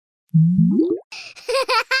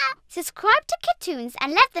Subscribe to Kitoons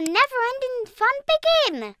and let the never-ending fun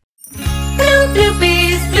begin.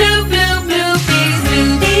 Bloopies, bloopies, bloopies.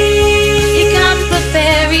 You come for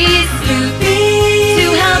fairies, bloopies,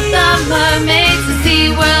 to help the mermaids. The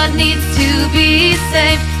sea world needs to be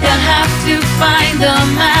safe. They'll have to find the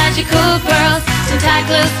magical pearls.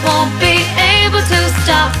 Tentaclers won't be able to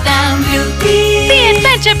stop them. Bloopies, the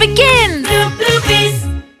adventure begins. Bloopies.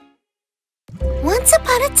 Once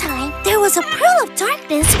upon a time, there was a pearl of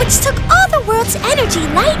darkness which took all the world's energy,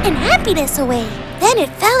 light, and happiness away. Then it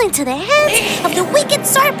fell into the hands of the wicked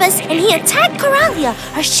Zarpus, and he attacked Coralia,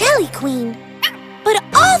 our Shelly Queen. But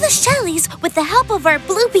all the Shellies, with the help of our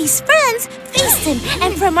Bloopies friends, faced him,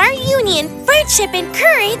 and from our union, friendship, and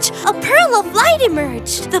courage, a pearl of light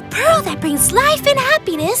emerged. The pearl that brings life and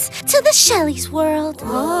happiness to the Shellies' world.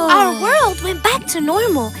 Oh. Our world went back to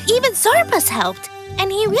normal. Even Zarpus helped. And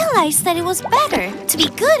he realized that it was better to be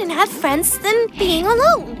good and have friends than being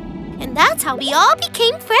alone. And that's how we all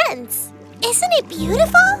became friends. Isn't it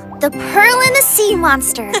beautiful? The pearl and the sea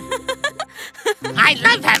monster. I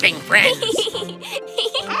love having friends.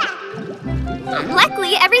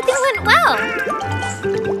 Luckily, everything went well.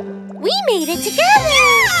 We made it together.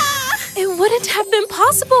 It wouldn't have been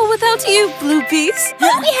possible without you, Bloopies.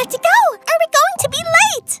 We had to go. Are we going to be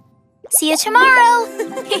late? See you tomorrow.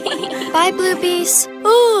 Bye, Bloopies.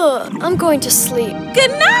 Oh, I'm going to sleep.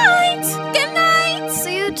 Good night. Good night.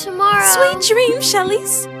 See you tomorrow. Sweet dreams,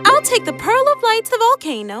 Shellies. I'll take the Pearl of Light to the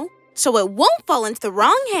volcano so it won't fall into the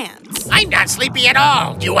wrong hands. I'm not sleepy at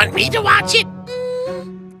all. Do you want me to watch it?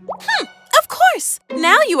 Of course.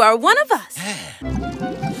 Now you are one of us.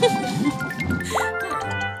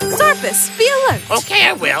 Zarpus, be alert. Okay,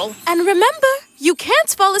 I will. And remember, you can't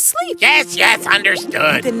fall asleep. Yes,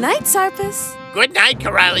 understood. Good night, Zarpus. Good night,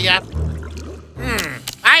 Coralia.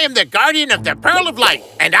 I am the guardian of the Pearl of Light,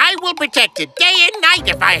 and I will protect it day and night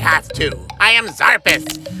if I have to. I am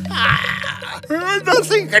Zarpus.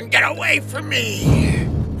 Nothing can get away from me.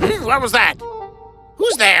 What was that?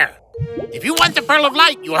 Who's there? If you want the Pearl of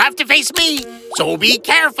Light, you'll have to face me. So be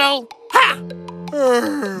careful. Ha!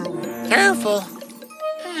 Careful.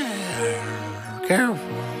 Careful.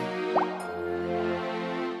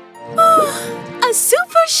 A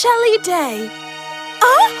super Shelly day.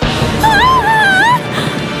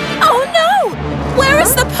 Oh no! Where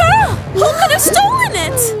is the pearl? Who could have stolen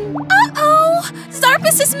it? Uh-oh!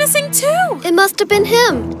 Zarpus is missing too. It must have been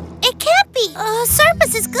him. It can't be.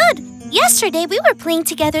 Zarpus is good. Yesterday, we were playing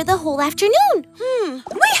together the whole afternoon.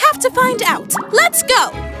 We have to find out. Let's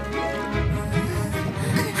go.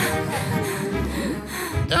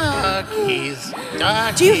 Duckies.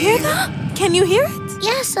 Duckies. Do you hear that? Can you hear it?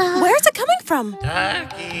 Yes, Where's it coming from?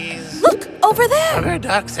 Duckies. Look, over there. There are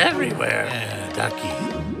ducks everywhere. Duckies.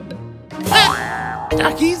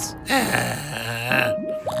 Duckies?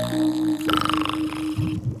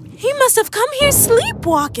 He must have come here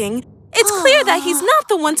sleepwalking. It's clear that he's not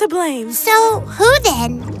the one to blame. So, who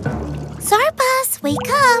then? Zarpus, wake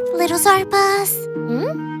up, little Zarpus.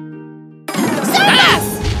 Zarpus!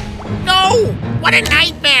 No! What a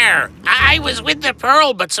nightmare! I was with the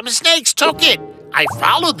pearl, but some snakes took it. I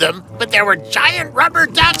followed them, but there were giant rubber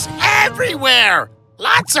ducks everywhere.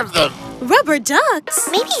 Lots of them. Rubber ducks?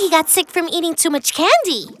 Maybe he got sick from eating too much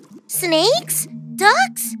candy. Snakes?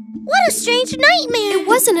 Ducks? What a strange nightmare. It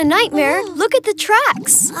wasn't a nightmare. Look at the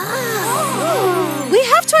tracks. We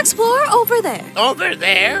have to explore over there. Over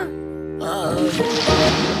there?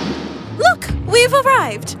 Look, we've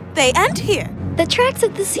arrived. They end here. The tracks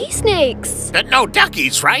of the sea snakes. But no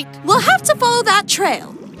duckies, right? We'll have to follow that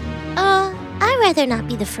trail. I'd rather not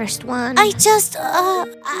be the first one. I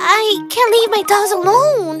can't leave my dolls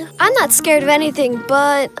alone. I'm not scared of anything,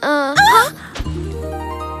 but, There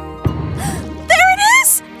it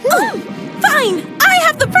is! Fine, I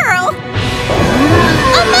have the pearl. A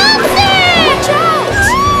monster! watch out!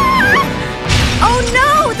 Oh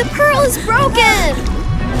no, the pearl is broken.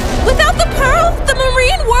 Without the pearl, the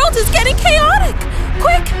marine world is getting chaotic.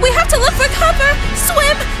 Quick, we have to look for cover.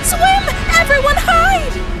 Swim, swim, everyone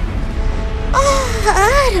hide.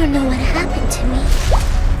 I don't know what happened to me.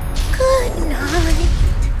 Good night.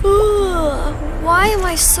 Why am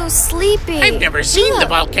I so sleepy? I've never seen the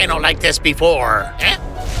volcano like this before.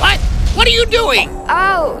 What? What are you doing?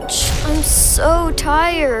 Ouch, I'm so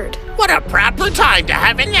tired. What a proper time to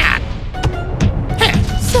have a nap.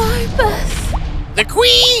 Zarpus. The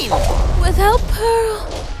Queen! Without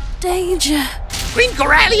pearl, danger. Queen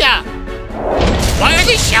Coralia! Why are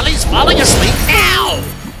the Shellies falling asleep now?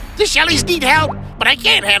 The Shellies need help, but I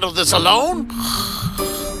can't handle this alone.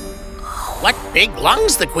 What big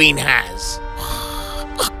lungs the Queen has.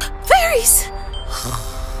 Fairies!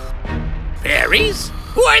 Fairies?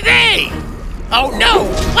 Who are they? Oh no,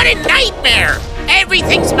 what a nightmare!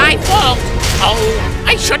 Everything's my fault! Oh,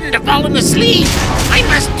 I shouldn't have fallen asleep! I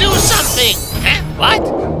must do something! Huh? What?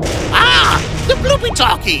 Ah, the Bloopie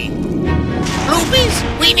Talkie!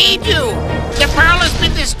 Bloopies, we need you! The pearl has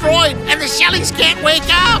been destroyed and the Shellies can't wake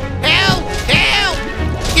up! Help! Help!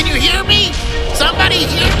 Can you hear me? Somebody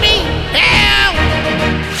hear me? Help!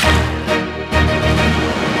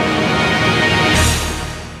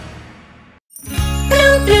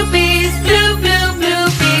 Bloopies, bloopies,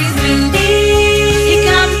 bloopies. Here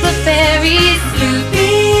comes the fairies,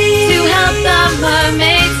 bloopies. To help the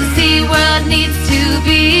mermaids, the sea world needs to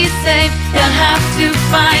be safe. They'll have to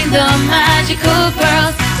find the magical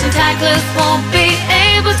pearls, so tacklers won't be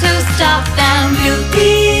able to stop them.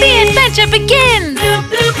 Bloopies. The adventure begins!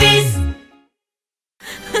 Bloopies.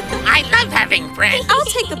 I love having friends. I'll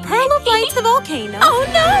take the Pearl of Light to the volcano. Oh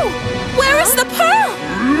no! Where is the pearl?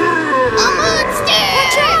 A monster!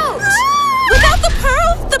 Watch out! Without the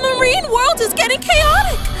pearl, the marine world is getting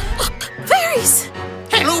chaotic. Fairies!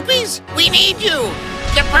 Bloopies, we need you!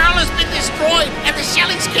 The pearl has been destroyed and the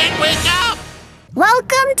Shellies can't wake up!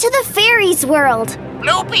 Welcome to the Fairies world.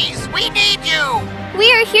 Bloopies, we need you!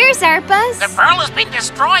 We are here, Zarpas. The pearl has been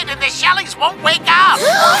destroyed and the Shellies won't wake up!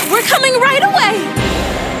 We're coming right away!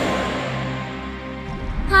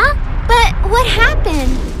 Huh? But what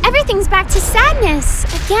happened? Everything's back to sadness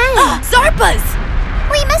again. Zarpas!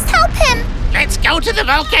 We must help him. Let's go to the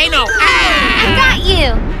volcano! I got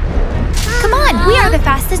you. Come on, we are the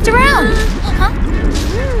fastest around. Huh?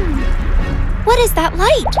 What is that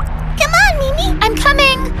light? Come on, Mimi. I'm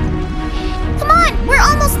coming. Come on, we're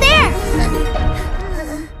almost there.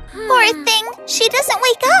 Poor thing, she doesn't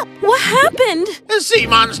wake up. What happened? The sea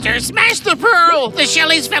monster smashed the pearl! The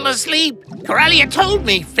Shellies fell asleep! Coralia told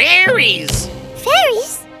me, fairies!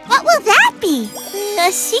 Fairies? What will that be?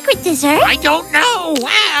 A secret dessert? I don't know!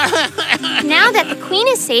 Now that the queen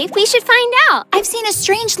is safe, we should find out. I've seen a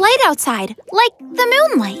strange light outside, like the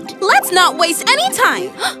moonlight. Let's not waste any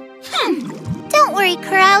time. Don't worry,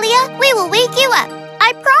 Coralia. We will wake you up.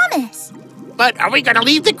 I promise. But are we gonna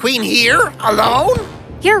leave the queen here, alone?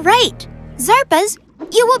 You're right. Zarpas,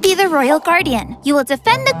 you will be the royal guardian. You will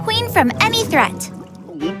defend the queen from any threat.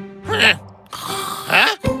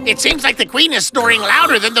 Huh? It seems like the queen is snoring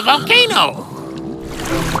louder than the volcano.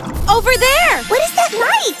 Over there! What is that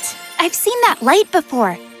light? I've seen that light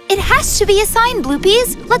before. It has to be a sign,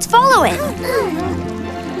 Bloopies. Let's follow it.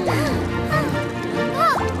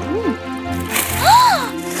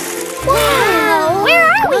 Wow! Where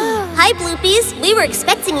are we? Hi, Bloopies. We were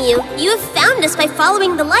expecting you. You have found us by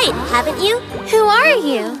following the light, haven't you? Who are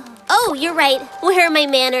you? Oh, you're right. Where are my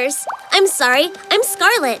manners? I'm sorry. I'm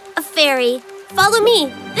Scarlet, a fairy. Follow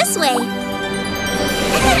me. This way.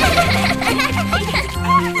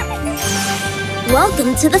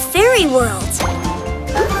 Welcome to the fairy world.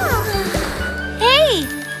 Hey,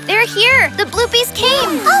 they're here. The Bloopies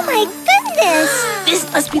came. Oh my goodness! This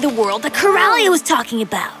must be the world that Coralia was talking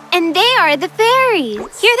about. And they are the fairies.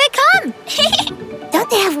 Here they come. Don't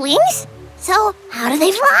they have wings? So, how do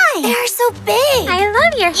they fly? They're so big. I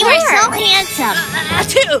love your You hair. are so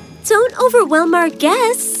handsome. Don't overwhelm our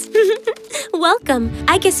guests. Welcome.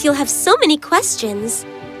 I guess you'll have so many questions.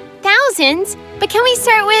 Thousands? But can we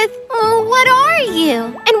start with, what are you?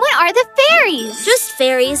 And what are the fairies? Just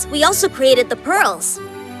fairies. We also created the pearls.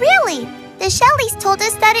 Really? The Shellies told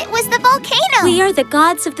us that it was the volcano. We are the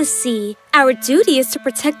gods of the sea. Our duty is to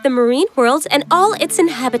protect the marine world and all its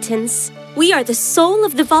inhabitants. We are the soul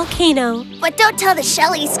of the volcano. But don't tell the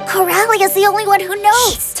Shellies. Coralia's the only one who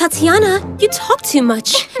knows. Tatiana, you talk too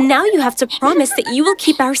much. Now you have to promise that you will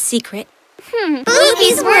keep our secret.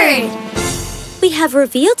 Bloopie's word. We have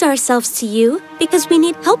revealed ourselves to you because we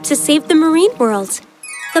need help to save the marine world.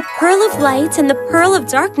 The Pearl of Light and the Pearl of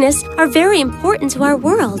Darkness are very important to our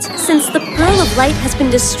world. Since the Pearl of Light has been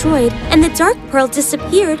destroyed and the Dark Pearl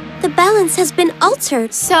disappeared, the balance has been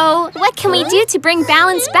altered. So, what can we do to bring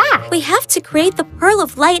balance back? We have to create the Pearl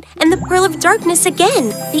of Light and the Pearl of Darkness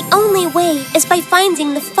again. The only way is by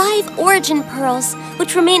finding the 5 origin pearls,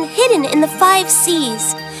 which remain hidden in the 5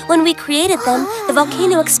 seas. When we created them, the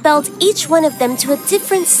volcano expelled each one of them to a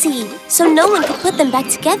different sea, so no one could put them back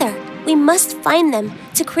together. We must find them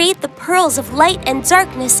to create the pearls of light and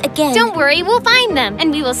darkness again. Don't worry, we'll find them,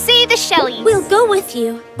 and we will save the Shellies. We'll go with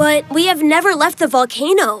you, but we have never left the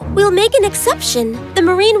volcano. We'll make an exception. The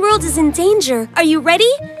marine world is in danger. Are you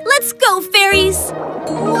ready? Let's go, fairies!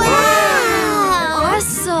 Wow!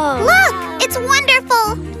 Awesome! Look! It's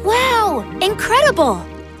wonderful! Wow! Incredible!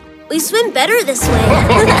 We swim better this way.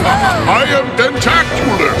 I am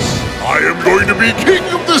Dentaculus. I am going to be king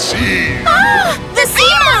of the sea. Ah! The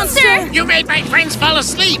sea monster! You may my friends fall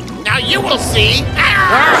asleep. Now you will see.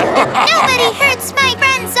 Nobody hurts my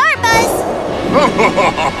friend Zarba's.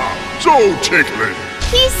 So ticklish.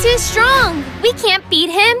 He's too strong. We can't beat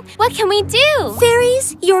him. What can we do?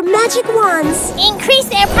 Fairies, your magic wands. Increase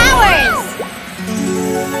their powers.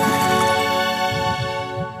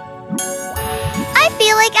 I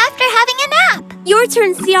feel like after having a nap. Your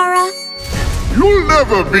turn, Ciara. You'll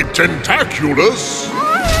never be tentaculous.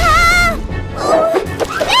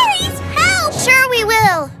 Fairies, help! Sure we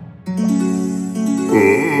will.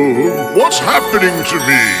 What's happening to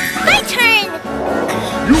me? My turn.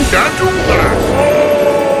 You can't do that.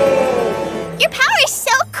 Your power's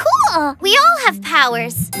so cool. We all have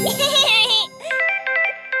powers.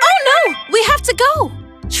 Oh no! We have to go!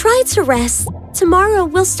 Try to rest. Tomorrow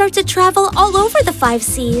we'll start to travel all over the 5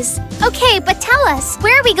 seas. Okay, but tell us,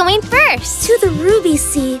 where are we going first? To the Ruby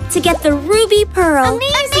Sea to get the Ruby Pearl.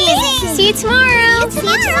 Amazing! See you tomorrow. See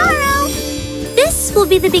you tomorrow. This will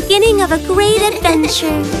be the beginning of a great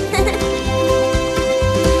adventure.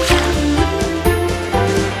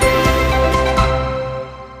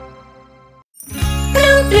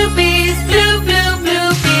 Bloopies, bloopies,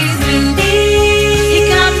 bloopies. You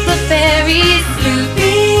come for fairies,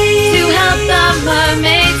 bloopies. To help the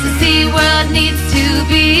mermaids, the sea world needs to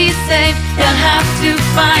be safe. They'll have to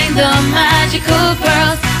find the magical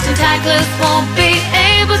pearls. Tentacles won't be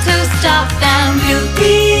able to stop them.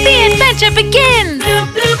 Bloopies. The adventure begins.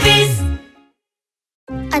 Bloopies.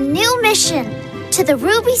 A new mission to the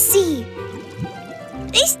Ruby Sea.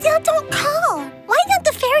 They still don't call. Why don't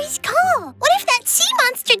the fairies call? What if that sea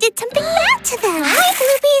monster did something bad to them? Hi,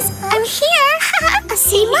 Bloopies. I'm here. A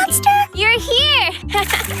sea monster? You're here.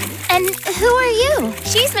 And who are you?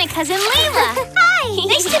 She's my cousin Layla. Hi.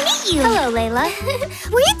 Nice to meet you. Hello, Layla.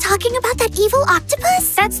 Were you talking about that evil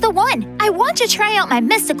octopus? That's the one. I want to try out my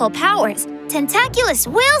mystical powers. Tentaculous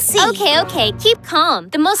will see. Okay. Keep calm.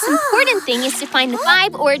 The most important thing is to find the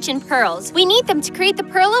 5 origin pearls. We need them to create the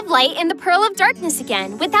Pearl of Light and the Pearl of Darkness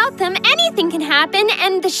again. Without them, anything can happen,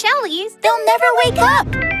 and the Shellies, They'll never wake up.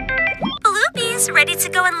 Bloopies, ready to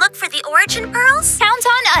go and look for the origin pearls? Count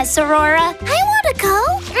on us, Aurora. I want to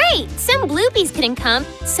go. Great! Some Bloopies couldn't come,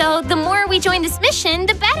 so the more we join this mission,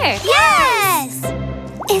 the better. Yes!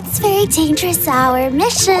 It's very dangerous, our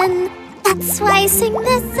mission. That's why I sing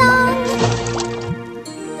this song.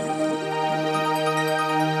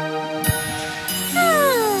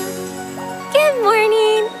 Good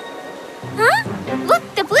morning. Huh? Look,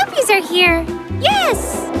 the Bloopies are here.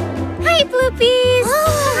 Yes! Hi, Bloopies!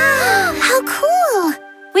 How cool!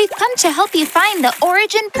 We've come to help you find the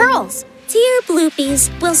origin pearls. Dear Bloopies,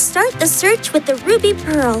 we'll start the search with the Ruby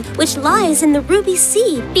Pearl, which lies in the Ruby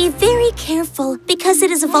Sea. Be very careful, because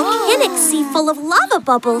it is a volcanic sea full of lava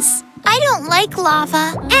bubbles. I don't like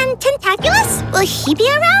lava. And Tentaculous? Will he be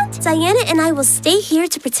around? Diana and I will stay here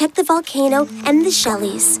to protect the volcano and the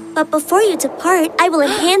Shellies. But before you depart, I will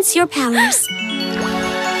enhance your powers.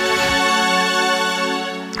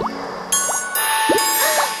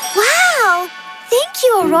 Wow! Thank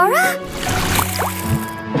you, Aurora.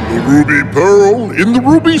 The Ruby Pearl in the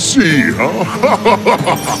Ruby Sea, huh?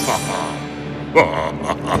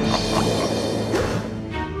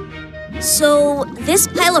 So, this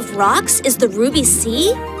pile of rocks is the Ruby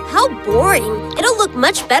Sea? How boring. It'll look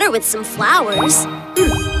much better with some flowers.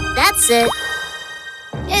 That's it.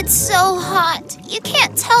 It's so hot. You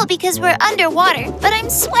can't tell because we're underwater, but I'm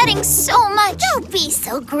sweating so much. Don't be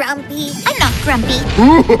so grumpy. I'm not grumpy.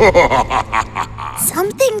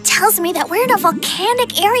 Something tells me that we're in a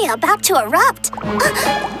volcanic area about to erupt. What's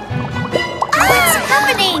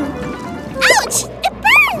happening? Ouch! It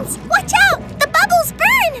burns! Watch out! The bubbles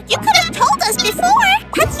burn! You could have told us before!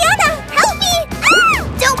 Tatiana, help me!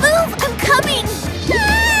 Don't move! I'm coming!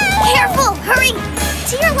 Careful! Hurry!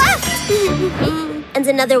 To your left! And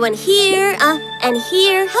another one here, and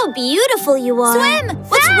here. How beautiful you are. Swim!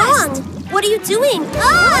 What's Fast! wrong? What are you doing?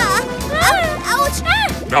 Ouch!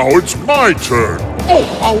 Now it's my turn.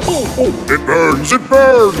 Oh, it burns, it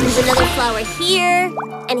burns. There's another flower here,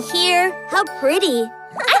 and here. How pretty.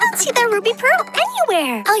 I don't see the Ruby Pearl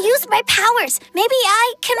anywhere. I'll use my powers. Maybe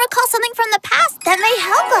I can recall something from the past that may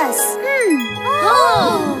help us.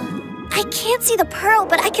 Oh! I can't see the pearl,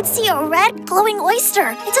 but I can see a red glowing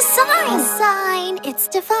oyster. It's a sign. A sign. It's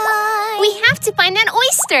divine. We have to find that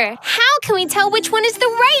oyster. How can we tell which one is the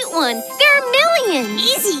right one? There are millions.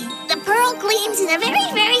 Easy. The pearl gleams in a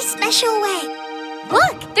very, very special way.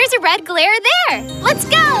 Look, there's a red glare there. Let's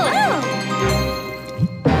go.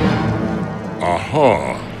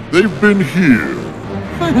 Aha, they've been here.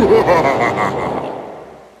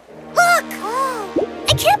 Look!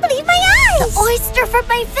 I can't believe my eyes! The oyster from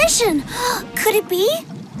my vision. Could it be?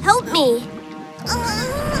 Help me.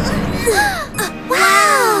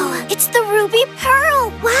 Wow! It's the ruby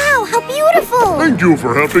pearl! Wow, how beautiful! Thank you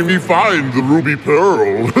for helping me find the ruby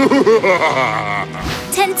pearl.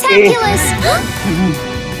 Tentaculous!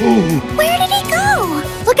 Where did he go?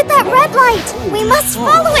 Look at that red light! We must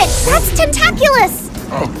follow it! That's Tentaculous!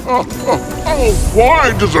 Oh,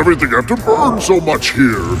 why does everything have to burn so much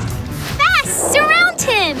here? Fast! Surround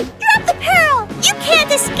him! Grab the pearl! You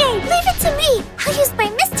can't escape! Leave it to me! I'll use my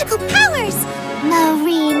mystical powers!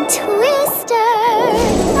 Marine Twister!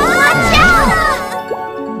 Watch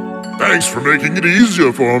out! Thanks for making it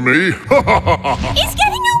easier for me. He's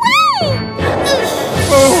getting away!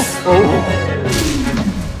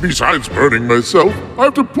 Besides burning myself, I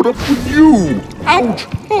have to put up with you. Ouch!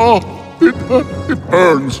 It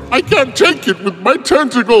burns. I can't take it with my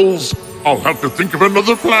tentacles. I'll have to think of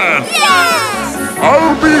another plan. Yes!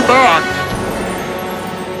 I'll be back.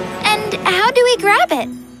 And how do we grab it?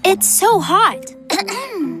 It's so hot.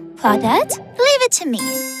 Claudette, leave it to me.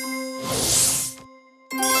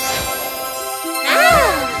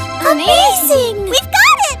 Amazing! We've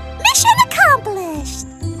got it! Mission accomplished!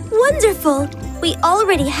 Wonderful! We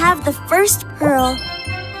already have the first pearl.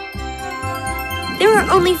 There are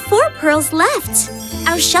only 4 pearls left.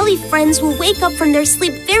 Our Shelly friends will wake up from their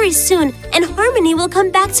sleep very soon, and harmony will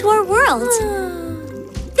come back to our world.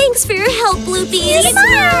 Thanks for your help, Bloopies.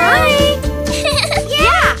 Bye!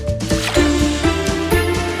 Yeah!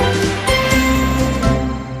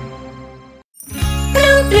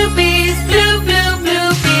 Bloopies, bloopies,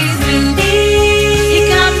 bloopies. You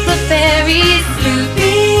come for fairies,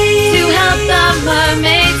 bloopies. To help the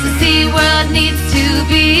mermaids, the sea world needs to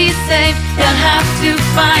be safe. They'll have to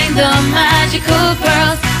find the magical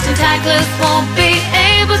pearls. Tentaculous won't be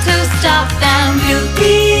able to stop them.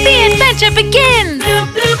 Bloopies. The adventure begins.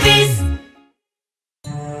 Bloopies.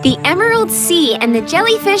 The Emerald Sea and the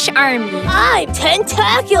Jellyfish Army. I'm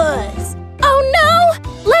Tentaculous. Oh no!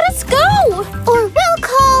 Let us go! Or we'll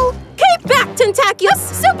call... Keep back, Tentaculous!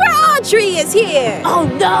 Super Audrey is here! Oh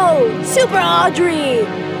no! Super Audrey!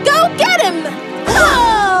 Go get him!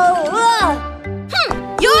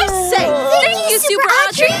 You're safe! Thank you, Super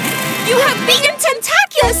Audrey! You have beaten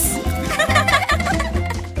Tentaculous!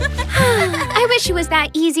 I wish it was that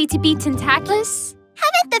easy to beat Tentaculous.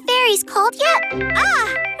 Haven't the fairies called yet?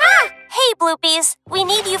 Hey, Bloopies. We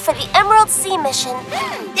need you for the Emerald Sea mission.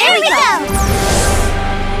 There we go!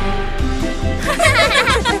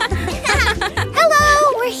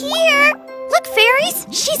 Hello, we're here! Look, fairies,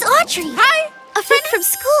 she's Audrey. Hi! A friend from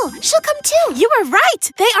school. She'll come too. You were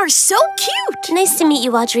right! They are so cute! Nice to meet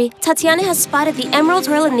you, Audrey. Tatiana has spotted the Emerald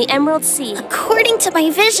Pearl in the Emerald Sea. According to my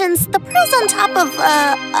visions, the pearl's on top of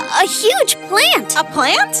a huge plant. A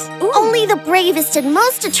plant? Only the bravest and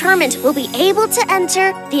most determined will be able to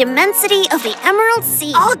enter the immensity of the Emerald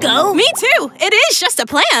Sea. I'll go! Me too! It is just a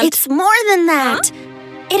plant! It's more than that. Huh?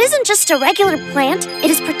 It isn't just a regular plant. It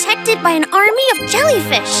is protected by an army of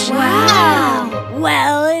jellyfish. Wow!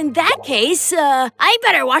 Well, in that case, I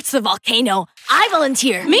better watch the volcano. I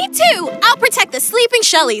volunteer. Me too! I'll protect the sleeping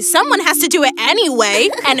Shellies. Someone has to do it anyway.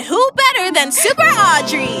 And who better than Super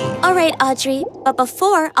Audrey? All right, Audrey. But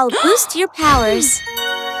before, I'll boost your powers.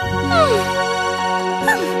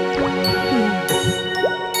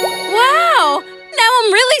 Wow! Now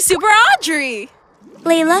I'm really Super Audrey!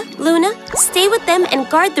 Layla, Luna, stay with them and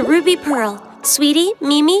guard the Ruby Pearl. Sweetie,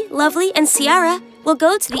 Mimi, Lovely, and Ciara will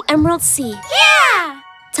go to the Emerald Sea. Yeah!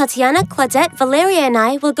 Tatiana, Claudette, Valeria, and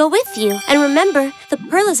I will go with you. And remember, the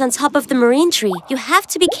pearl is on top of the marine tree. You have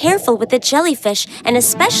to be careful with the jellyfish, and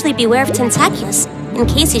especially beware of Tentaculous, in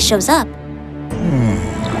case he shows up.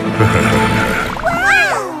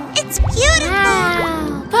 Wow! It's beautiful!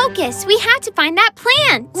 Wow. Focus, we have to find that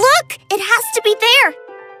plant. Look! It has to be there!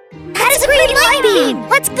 That is a green light beam!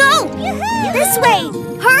 Let's go! This way!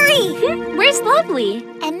 Hurry! Where's Lovely?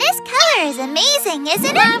 And this color is amazing, isn't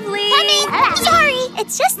it? Lovely! Coming! Sorry!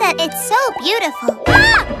 It's just that it's so beautiful.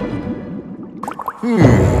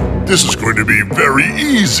 This is going to be very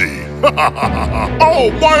easy.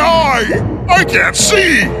 Oh, my eye! I can't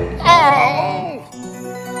see! Oh!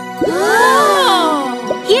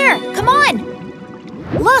 Here, come on.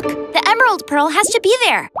 Look, the Emerald Pearl has to be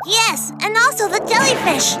there. Yes, and also the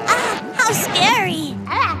jellyfish. How scary!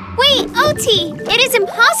 Wait, OT, it is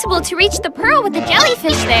impossible to reach the pearl with the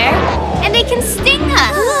jellyfish there. And they can sting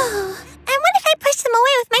us. And what if I push them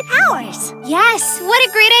away with my powers? Yes, what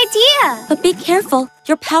a great idea. But be careful.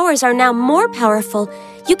 Your powers are now more powerful.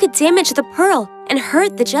 You could damage the pearl and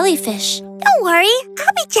hurt the jellyfish. Don't worry,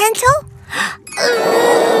 I'll be gentle.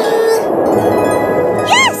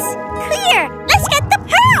 Yes! Clear! Let's get the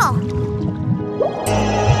pearl!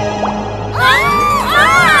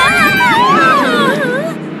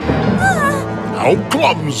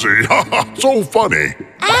 clumsy. So funny.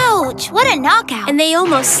 Ouch! What a knockout! And they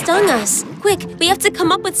almost stung us. Quick, we have to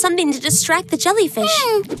come up with something to distract the jellyfish.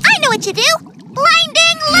 I know what you do.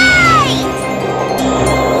 Blinding light!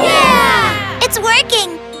 Yeah! It's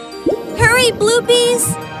working. Hurry, Bloopies!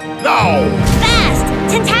 Now. Fast!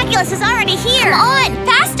 Tentaculus is already here. Come on,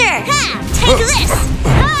 faster! Take this.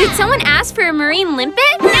 Did someone ask for a marine limpet?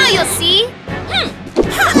 Now you'll see.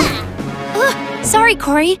 Sorry,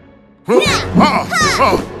 Corey.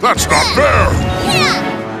 That's not fair.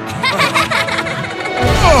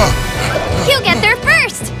 He'll get there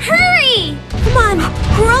first. Hurry! Come on,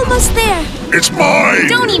 we're almost there. It's mine.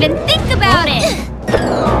 Don't even think about it.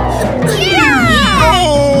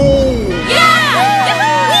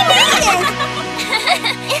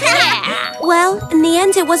 Well, in the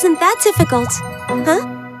end, it wasn't that difficult. Huh?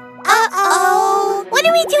 Uh-oh. What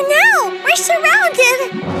do we do now? We're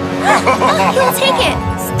surrounded. You'll take it.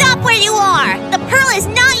 Stop where you are. The pearl is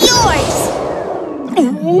not yours.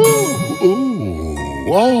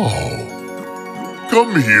 Wow.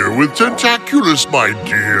 Come here with Tentaculus, my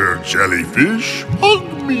dear jellyfish. Hug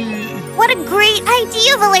me. What a great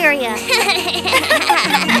idea, Valeria.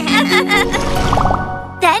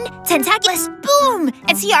 Then Tentaculus, boom!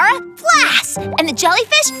 And Ciara, flash! And the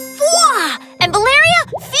jellyfish, fwah! And Valeria,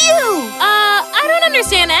 phew! I don't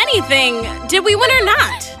understand anything. Did we win or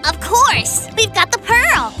not? Of course. We've got the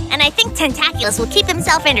pearl. And I think Tentaculus will keep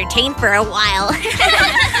himself entertained for a while.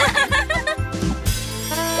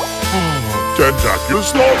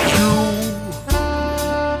 Tentaculus loves you.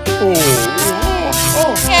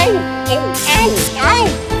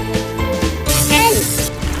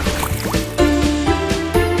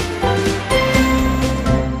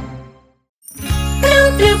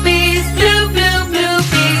 Bloopies, bloopies,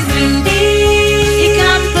 bloopies. Here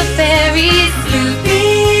comes the fairies,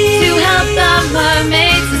 bloopies. To help the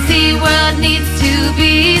mermaids, the sea world needs to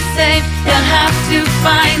be safe. They'll have to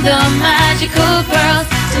find the magical pearls.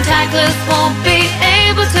 Tentaculus won't be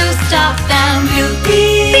able to stop them.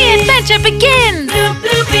 Bloopies. The adventure begins!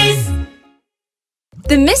 Bloopies.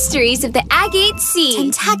 The mysteries of the agate sea.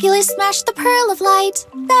 Tentaculus smashed the pearl of light.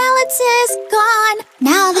 Balance is gone.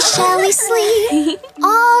 Now the Shellies sleep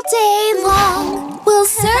all day long. We'll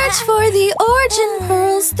search for the origin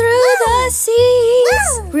pearls through the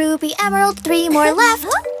seas. Ruby, emerald, 3 more left.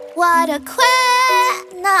 What a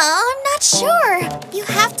No, I'm not sure. You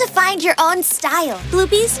have to find your own style.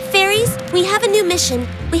 Bloopies, fairies, we have a new mission.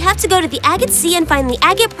 We have to go to the agate sea and find the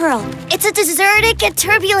agate pearl. It's a desertic and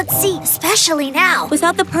turbulent sea, especially now.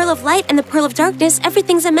 Without the pearl of light and the pearl of darkness,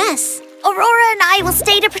 everything's a mess. Aurora and I will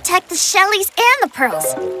stay to protect the Shellies and the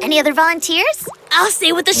pearls. Any other volunteers? I'll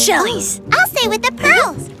stay with the Shellies. I'll stay with the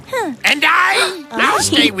pearls. And I'll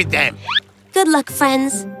stay with them. Good luck,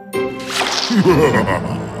 friends.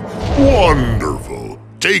 Wonderful.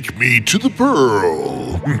 Take me to the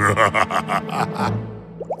pearl.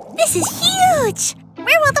 This is huge.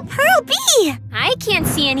 Where will the pearl be? I can't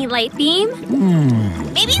see any light beam.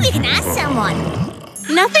 Maybe we can ask someone.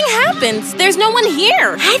 Nothing happens. There's no one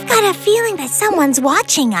here. I've got a feeling that someone's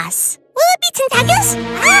watching us. Will it be Tentaculus?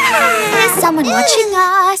 Is someone watching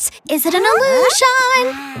us? Is it an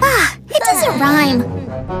illusion? It doesn't rhyme.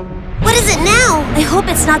 What is it now? I hope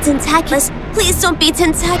it's not Tentaculus. Please don't be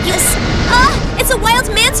Tentaculus. It's a wild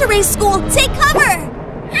manta ray school. Take cover.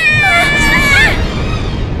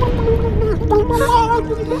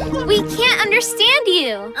 We can't understand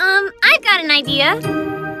you. I've got an idea.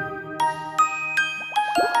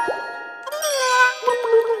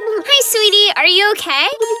 Hi, sweetie. Are you okay?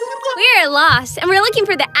 We're lost, and we're looking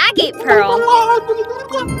for the agate pearl.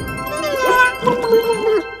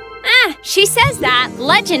 She says that.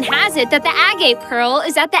 Legend has it that the agate pearl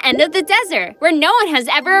is at the end of the desert, where no one has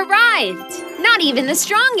ever arrived. Not even the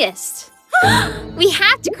strongest. We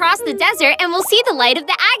have to cross the desert, and we'll see the light of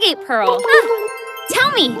the agate pearl.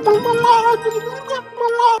 Tell me.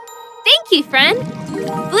 Thank you, friend.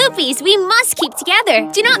 Bloopies, we must keep together.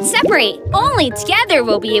 Do not separate. Only together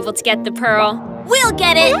we'll be able to get the pearl. We'll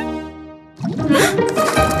get it.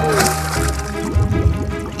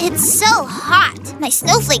 It's so hot. My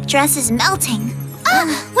snowflake dress is melting.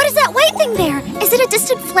 What is that white thing there? Is it a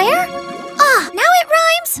distant flare? Now it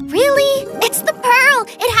rhymes. Really? It's the pearl.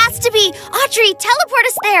 It has to be. Audrey, teleport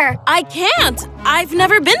us there. I can't. I've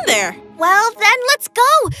never been there. Well, then let's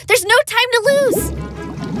go. There's no time to lose.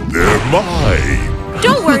 They're mine.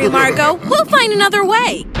 Don't worry, Margot. We'll find another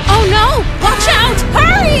way. Oh, no. Watch out.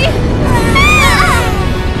 Hurry.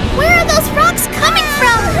 Where are those rocks coming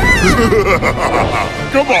from?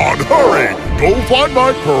 Come on, hurry. Go find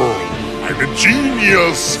my pearl. I'm a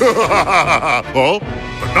genius. But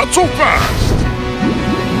not so fast.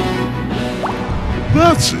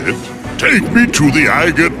 That's it. Take me to the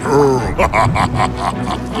agate pearl.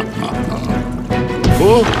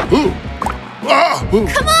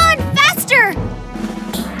 Come on, faster!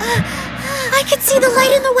 I can see the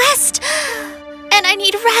light in the west, and I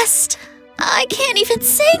need rest. I can't even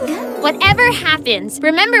sing. Whatever happens,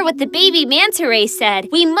 remember what the baby manta ray said.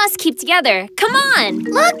 We must keep together. Come on!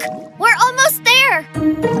 Look, we're almost there.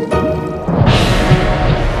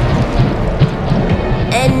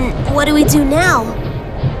 And what do we do now?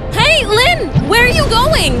 Hey, Lynn! Where are you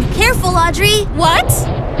going? Careful, Audrey. What?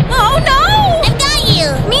 Oh, no! I got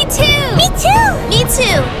you. Me too. Me too. Me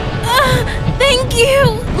too. Thank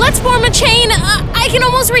you. Let's form a chain. I can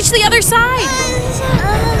almost reach the other side.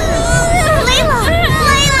 Layla!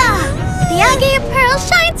 The agate pearl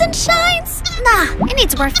shines and shines. Nah, it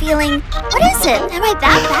needs more feeling. What is it? Am I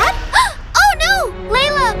that bad? Oh no!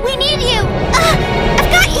 Layla, we need you. I've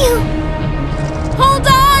got you. Hold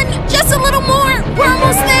on! Just a little more! We're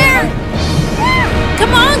almost there!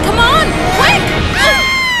 Come on, quick!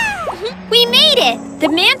 We made it! The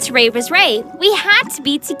manta ray was right. We had to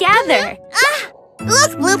be together.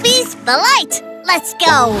 Look, Bloopies, the light. Let's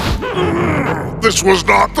go. This was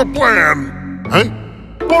not the plan. Huh?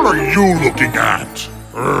 What are you looking at?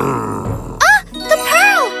 The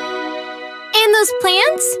pearl. And those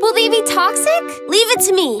plants? Will they be toxic? Leave it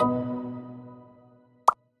to me.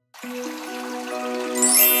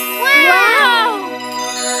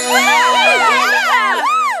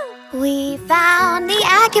 We found the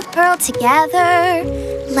agate pearl together.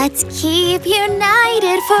 Let's keep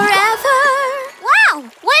united forever. Wow,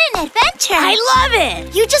 what an adventure! I love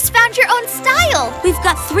it! You just found your own style. We've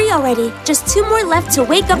got 3 already. Just 2 more left to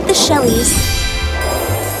wake up the Shellies.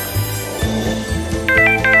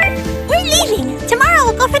 We're leaving. Tomorrow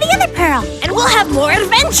we'll go for the other pearl. And we'll have more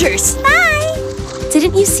adventures! Bye.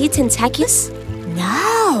 Didn't you see Tentacus?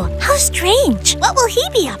 No, how strange. What will he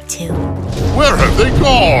be up to? Where have they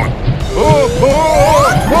gone?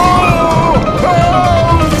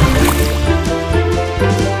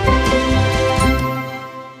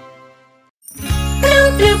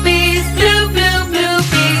 Bloopies, bloopies,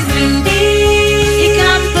 bloopies. Here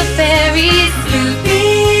comes the fairies,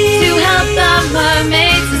 bloopies. To help the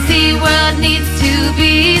mermaids, the sea world needs to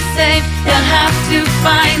be safe. They'll have to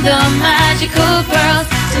find the magical pearls.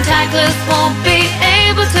 Tentacles won't be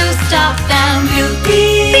able to stop them.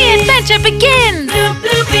 Bloopies. The adventure begins.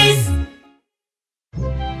 Bloopies.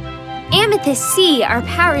 Amethyst, see, our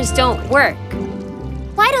powers don't work.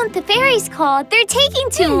 Why don't the fairies call? They're taking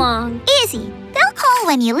too long. Easy. They'll call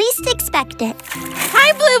when you least expect it.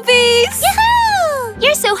 Hi, Bloopies! Yahoo!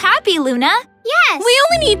 You're so happy, Luna. Yes. We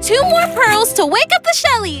only need 2 more pearls to wake up the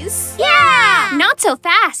Shellies. Yeah. Not so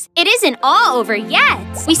fast. It isn't all over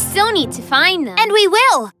yet. We still need to find them. And we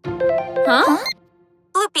will. Huh?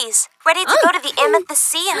 Bloopies, ready to go to the Amethyst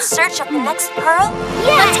Sea and search up the next pearl?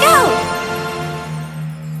 Let's go.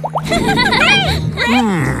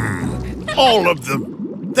 All of them.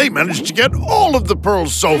 They managed to get all of the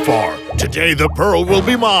pearls so far. Today the pearl will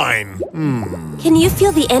be mine. Can you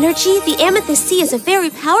feel the energy? The Amethyst Sea is a very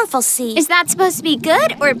powerful sea. Is that supposed to be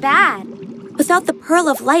good or bad? Without the Pearl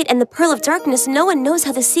of Light and the Pearl of Darkness, no one knows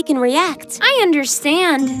how the sea can react. I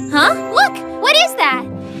understand. Huh? Look! What is that?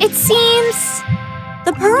 It seems...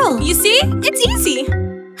 The pearl. You see? It's easy.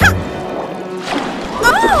 Huh.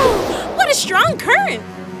 Oh! What a strong current.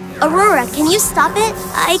 Aurora, can you stop it?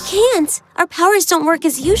 I can't. Our powers don't work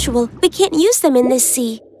as usual. We can't use them in this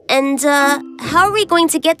sea. And, how are we going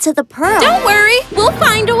to get to the pearl? Don't worry. We'll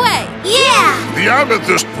find a way. Yeah. The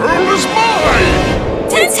amethyst pearl is mine!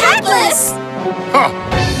 Tentacles! Ha!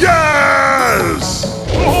 Yes!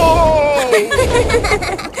 Oh!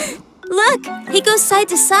 Look, he goes side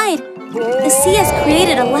to side. The sea has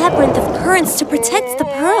created a labyrinth of currents to protect the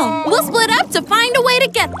pearl. We'll split up to find a way to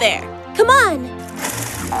get there. Come on.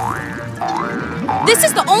 This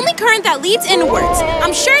is the only current that leads inwards.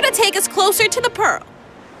 I'm sure to take us closer to the pearl.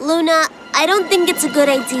 Luna, I don't think it's a good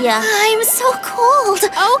idea. I'm so cold.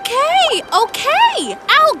 Okay.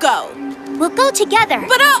 I'll go. We'll go together.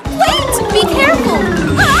 But, wait! Be careful.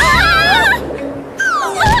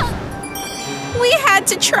 We had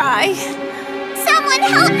to try. Someone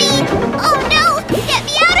help me. Oh no, get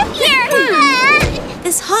me out of here.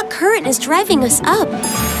 This hot current is driving us up.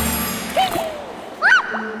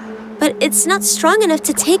 But it's not strong enough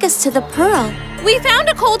to take us to the pearl. We found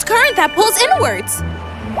a cold current that pulls inwards.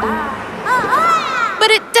 But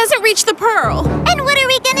it doesn't reach the pearl. And what are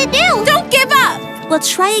we gonna do? Don't give up. We'll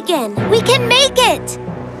try again. We can make it.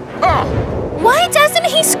 Why doesn't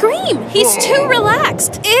he scream? He's too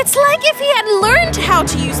relaxed. It's like if he had learned how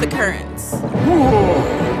to use the currents.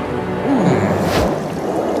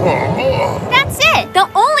 That's it.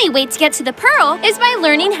 only way to get to the pearl is by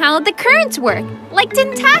learning how the currents work, like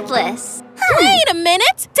Tentaclus. Wait a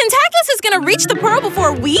minute! Tentaclus is gonna reach the pearl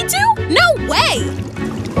before we do? No way!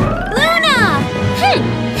 Luna!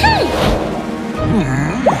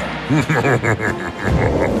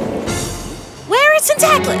 Where is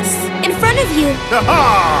Tentaclus? In front of you.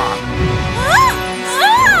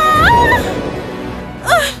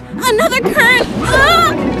 Another current!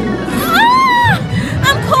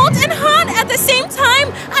 I'm cold and hot at the same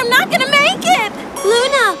time! I'm not gonna make it!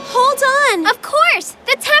 Luna, hold on. Of course,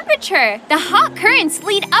 the temperature. The hot currents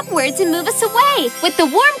lead upwards and move us away. With the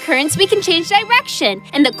warm currents, we can change direction.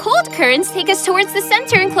 And the cold currents take us towards the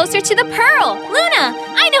center and closer to the pearl. Luna,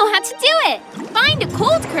 I know how to do it. Find a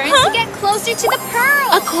cold current to get closer to the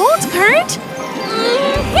pearl. A cold current?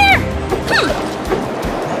 Here.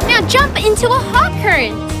 Now jump into a hot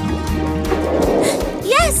current.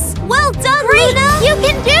 Yes, well done, Great, Luna. you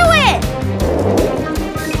can do it.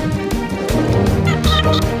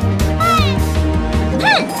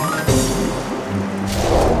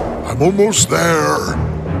 I'm almost there.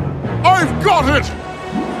 I've got it!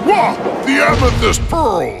 Wah! The amethyst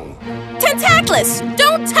pearl! Tentaclus,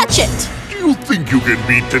 don't touch it! Do you think you can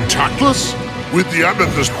beat Tentaclus? With the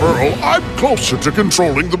amethyst pearl, I'm closer to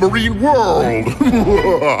controlling the marine world.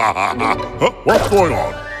 Huh? What's going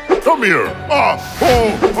on? Come here.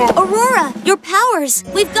 Aurora, your powers.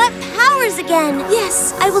 We've got powers again.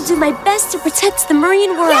 Yes, I will do my best to protect the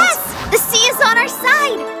marine world. Yes, the sea is on our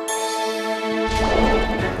side.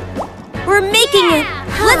 We're making it.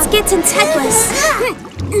 Let's get Tentaclus.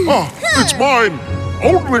 It's mine.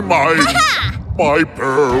 Only mine. My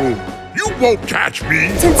pearl. You won't catch me.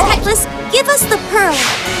 Tentaclus, give us the pearl.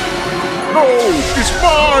 No, it's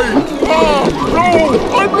mine. No,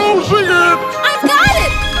 I'm losing it. I've got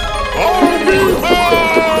it! I'll be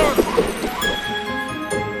back.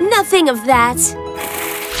 Nothing of that.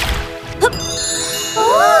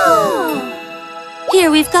 Oh. Here,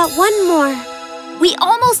 we've got one more. We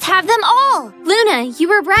almost have them all. Luna, you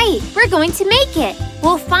were right. We're going to make it.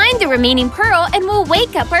 We'll find the remaining pearl and we'll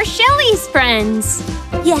wake up our Shellies friends.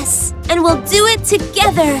 Yes, and we'll do it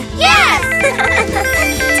together. Yes!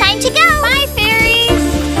 Time to go. Bye,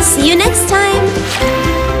 fairies. See you next time.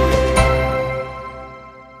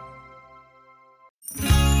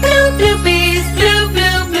 Bloopies,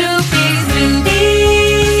 bloopies, bloopies.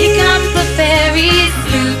 Here comes the fairies,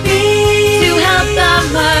 bloopies. To help the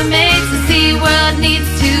mermaids, the sea world needs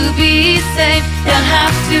to be safe. They'll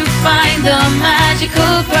have to find the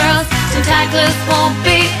magical pearls. Tentaclus won't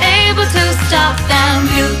be able to stop them.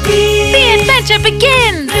 Bloopies. The adventure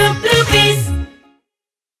begins. Bloopies.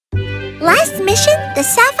 Last mission, the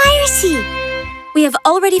Sapphire Sea. We have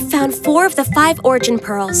already found 4 of the 5 origin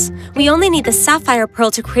pearls. We only need the sapphire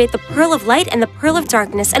pearl to create the pearl of light and the pearl of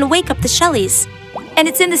darkness and wake up the Shellies. And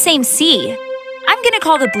it's in the same sea. I'm gonna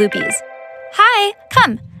call the Bloopies. Hi,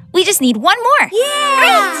 come. We just need one more. Yeah!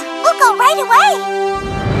 Great! We'll go right away!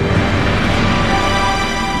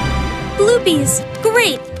 Bloopies,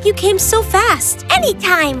 great! You came so fast.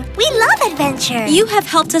 Anytime. We love adventure. You have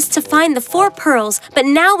helped us to find the 4 pearls, but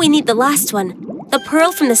now we need the last one. The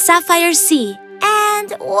pearl from the Sapphire Sea.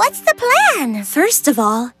 And what's the plan? First of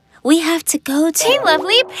all, we have to go to... Hey,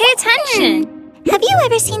 Lovely, pay attention. Have you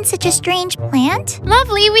ever seen such a strange plant?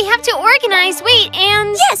 Lovely, we have to organize. Wait,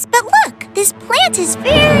 and... Yes, but look, this plant is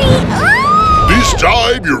very... This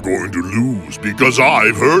time you're going to lose because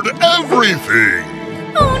I've heard everything.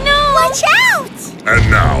 Oh, no! Watch out! And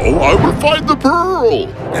now I will find the pearl,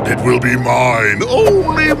 and it will be mine,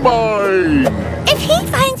 only mine. If he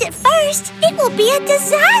finds it first, it will be a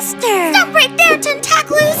disaster. Stop right there,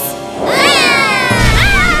 Tentaclus!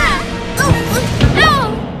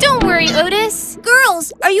 No! Don't worry, Otis.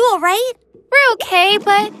 Girls, are you all right? We're okay,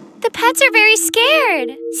 but the pets are very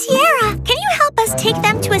scared. Sierra, can you help us take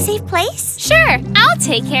them to a safe place? Sure, I'll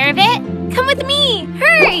take care of it. Come with me,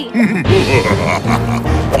 hurry!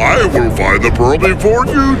 I will find the pearl before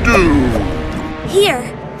you do. Here.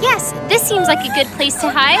 Yes, this seems like a good place to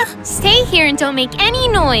hide. Stay here and don't make any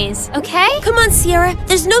noise, okay? Come on, Sierra.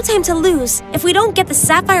 There's no time to lose. If we don't get the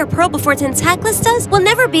sapphire pearl before Tentaclus does, we'll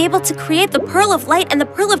never be able to create the pearl of light and the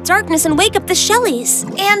pearl of darkness and wake up the Shellies.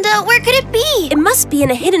 And where could it be? It must be in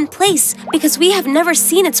a hidden place because we have never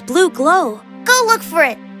seen its blue glow. Go look for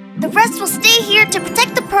it. The rest will stay here to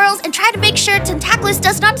protect the pearls and try to make sure Tentaclus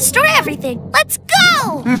does not destroy everything. Let's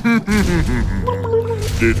go!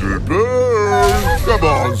 Little bird, come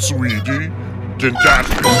on, sweetie.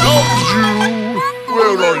 Tentaclus loves you.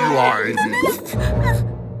 Where are you hiding?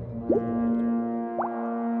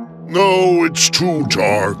 No, it's too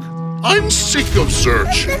dark. I'm sick of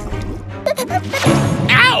searching.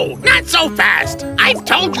 Ow! Not so fast! I've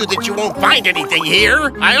told you that you won't find anything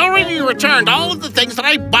here. I already returned all of the things that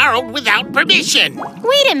I borrowed without permission.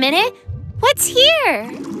 Wait a minute. What's here?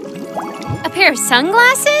 A pair of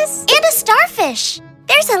sunglasses? And a starfish.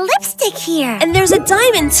 There's a lipstick here. And there's a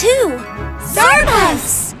diamond, too.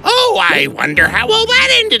 Zarpus! Oh, I wonder how all that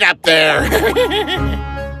ended up there.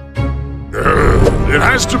 It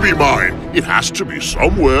has to be mine. It has to be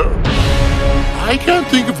somewhere. I can't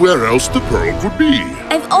think of where else the pearl could be.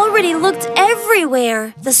 I've already looked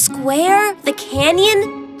everywhere. The square, the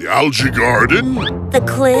canyon, The algae garden, the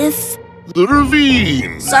cliff, the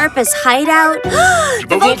ravine, Zarpus' hideout,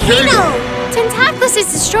 the volcano. Tentaclus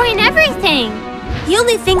is destroying everything. He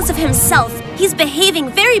only thinks of himself. He's behaving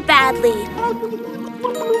very badly.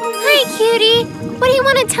 Hi, cutie. What do you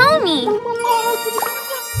want to tell me?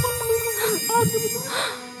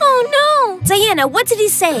 Oh, no. Diana, what did he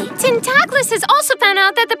say? Tentaclus has also found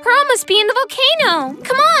out that the pearl must be in the volcano.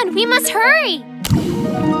 Come on, we must hurry.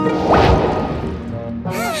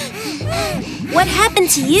 What happened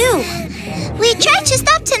to you? We tried to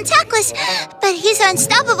stop Tentaclus, but he's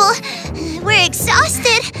unstoppable. We're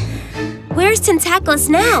exhausted. Where's Tentaclus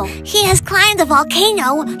now? He has climbed the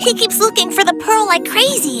volcano. He keeps looking for the pearl like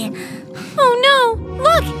crazy. Oh no!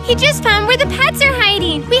 Look, he just found where the pets are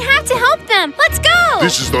hiding. We have to help them. Let's go!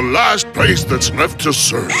 This is the last place that's left to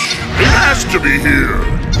search. It has to be here.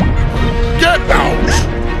 Get out!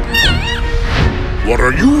 What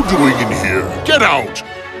are you doing in here? Get out!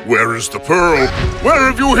 Where is the pearl? Where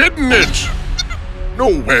have you hidden it? No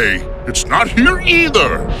way. It's not here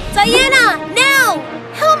either. Diana, now!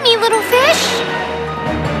 Help me, little fish.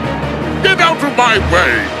 Get out of my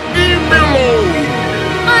way. Leave me alone.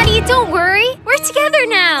 Audie, don't worry. We're together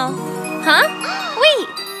now. Huh? Wait,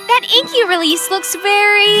 that ink you released looks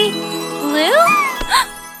very... blue?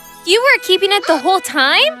 You were keeping it the whole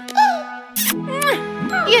time?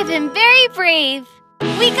 You've been very brave.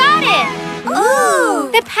 We got it. Ooh!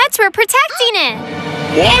 The pets were protecting it.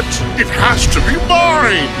 What? It has to be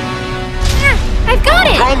mine. I've got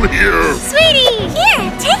it. Come here. Sweetie,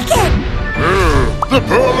 here, take it. The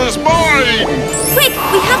pearl is mine. Quick,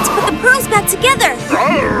 we have to put the pearls back together.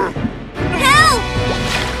 Help!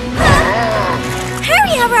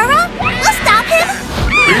 Hurry, Aurora. We'll stop him.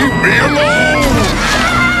 Leave me alone.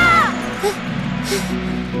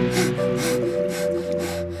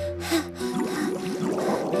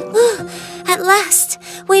 At last,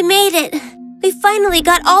 we made it. We finally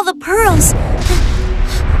got all the pearls.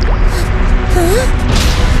 Huh?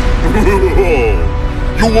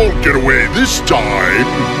 You won't get away this time.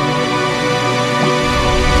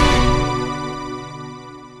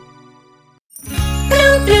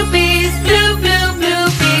 Bloopies, bloopies,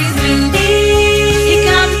 bloopies. You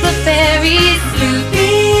come for fairies,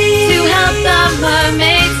 bloopies. To help the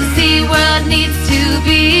mermaids, the sea world needs to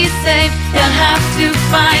be safe. They'll have to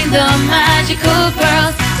find the magical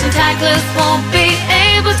pearls. Tentaclus won't be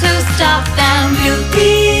able to stop them.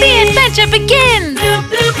 Bloopies. The adventure begins!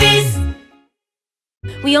 Bloopies.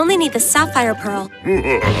 We only need the sapphire pearl.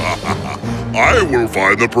 I will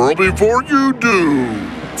find the pearl before you do.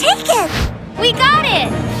 Take it. We got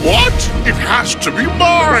it. What? It has to be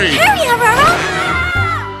mine. Hurry, Aurora.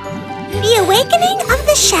 The awakening of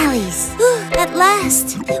the Shellies. At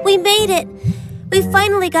last, we made it. We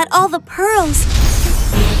finally got all the pearls.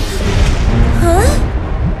 Huh?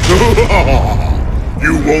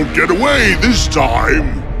 You won't get away this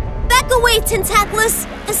time. Back away, Tentaclus!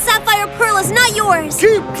 The sapphire pearl is not yours!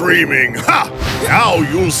 Keep dreaming! Ha! Now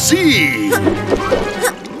you'll see!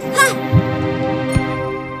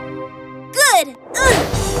 Good!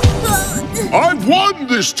 I've won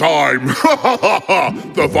this time!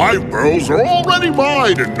 The 5 pearls are already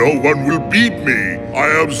mine and no one will beat me. I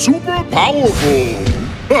am super powerful!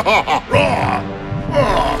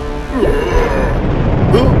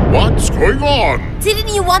 What's going on?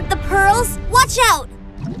 Didn't you want the pearls? Watch out!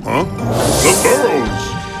 Huh? The pearls!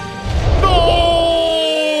 No!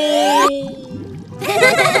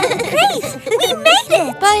 Great! We made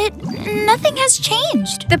it! But nothing has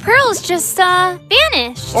changed. The pearls just,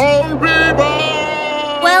 vanished. I'll be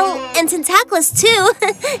back! Well, and Tentaclus too.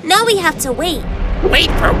 Now we have to wait.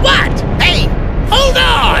 Wait for what? Hey, hold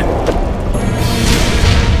on!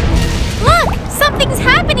 Look! Something's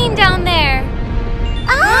happening down there!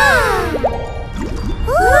 Ah!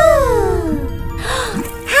 Ooh!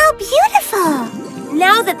 How beautiful!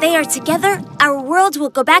 Now that they are together, our world will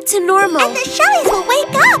go back to normal. And the Shellies will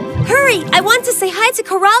wake up! Hurry! I want to say hi to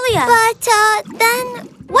Coralia! But, then,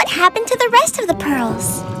 what happened to the rest of the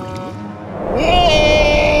pearls?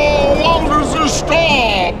 Whoa! How does this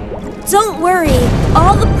stop? Don't worry.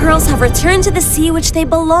 All the pearls have returned to the sea which they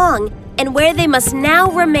belong. and where they must now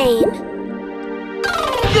remain.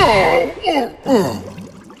 No!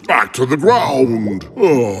 Back to the ground.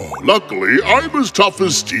 Oh, luckily, I'm as tough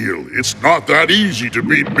as steel. It's not that easy to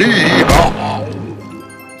beat me.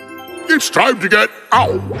 It's time to get,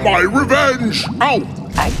 my revenge. Ow,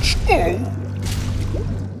 ouch,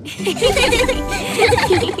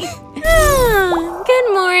 Oh, good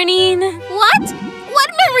morning. What? What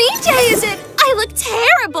marine day is it? I look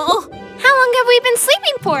terrible. How long have we been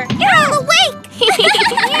sleeping for? You're all awake!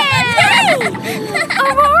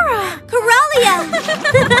 Aurora! Coralia!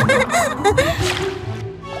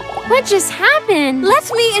 What just happened?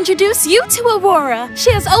 Let me introduce you to Aurora.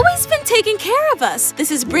 She has always been taking care of us.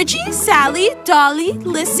 This is Bridgie, Sally, Dolly,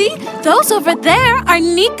 Lissy. Those over there are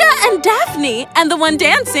Nika and Daphne. And the one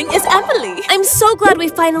dancing is Emily. I'm so glad we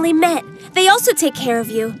finally met. They also take care of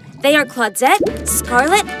you. They are Claudette,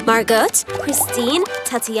 Scarlett, Margot, Christine,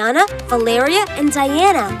 Tatiana, Valeria, and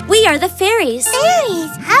Diana. We are the Fairies.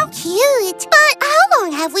 Fairies, how cute! But how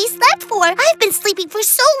long have we slept for? I've been sleeping for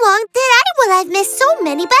so long that I will have missed so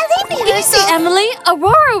many ballet rehearsals. Easy, Emily.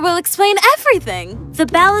 Aurora will explain everything. The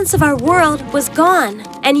balance of our world was gone,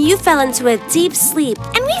 and you fell into a deep sleep.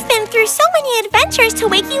 And we've been through so many adventures to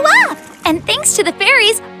wake you up. And thanks to the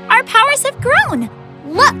fairies, our powers have grown.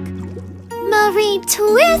 Look! Marine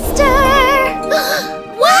Twister!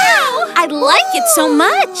 Wow! I like it so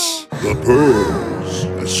much. The pearls.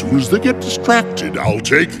 As soon as they get distracted, I'll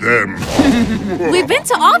take them. We've been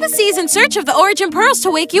to all the seas in search of the origin pearls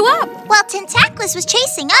to wake you up. Well, Tentaclus was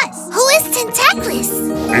chasing us. Who is Tentaclus?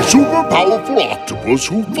 A super powerful octopus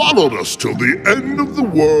who followed us till the end of the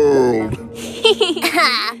world.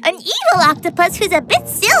 An evil octopus who's a bit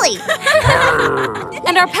silly.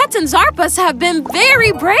 And our pets and Zarpas have been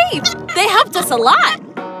very brave. They helped us a lot.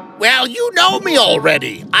 Well, you know me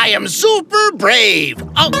already. I am super brave.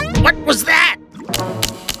 Oh, what was that?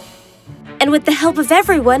 And with the help of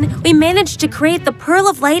everyone, we managed to create the Pearl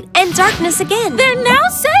of Light and Darkness again. They're now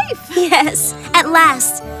safe. Yes, at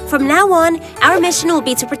last. From now on, our mission will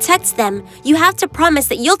be to protect them. You have to promise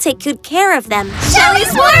that you'll take good care of them.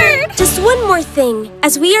 Shellie's word! Just one more thing.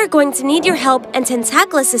 As we are going to need your help and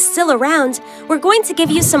Tentaclus is still around, we're going to give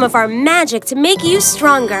you some of our magic to make you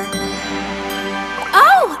stronger.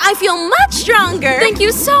 Oh, I feel much stronger. Thank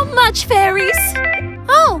you so much, Fairies.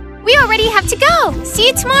 Oh, we already have to go. See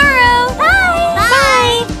you tomorrow. Bye!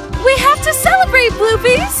 Bye! We have to celebrate,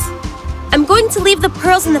 Bloopies. I'm going to leave the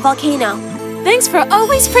pearls in the volcano. Thanks for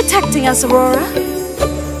always protecting us, Aurora.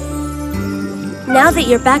 Now that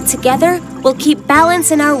you're back together, we'll keep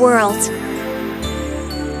balance in our world.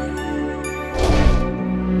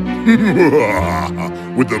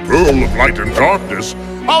 With the Pearl of Light and Darkness,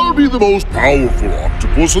 I'll be the most powerful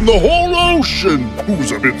octopus in the whole ocean.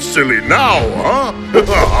 Who's a bit silly now, huh?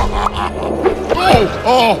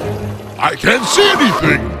 Oh, I can't see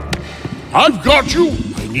anything. I've got you.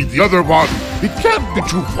 I need the other one. It can't be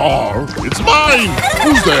too far. It's mine.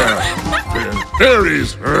 Who's there?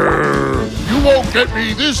 Fairies. You won't get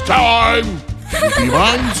me this time. You'll be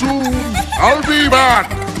mine soon. I'll be back.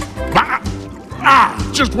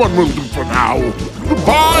 Just one will do for now.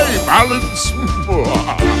 Goodbye, balance.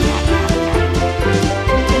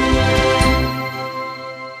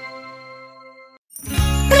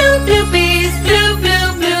 Bloopies,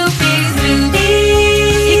 bloopies, bloopies.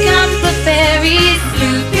 You come for fairies,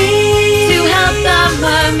 bloopies. To help the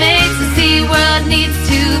mermaids, the sea world needs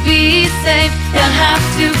to be safe. They'll have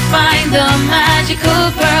to find the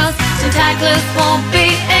magical pearls. Tentaclus won't be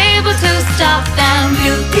able to stop them.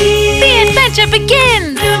 Bloopies. The adventure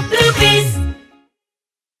begins! Bloopies.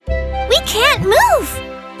 We can't move!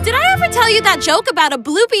 Did I ever tell you that joke about a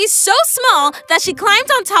bloopie so small that she climbed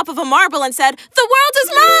on top of a marble and said, "The world is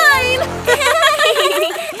mine"?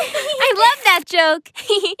 I love that joke.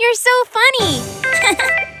 You're so funny.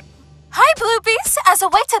 Hi, Bloopies! As a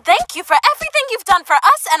way to thank you for everything you've done for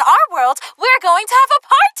us and our world, we're going to have a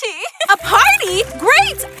party! A party?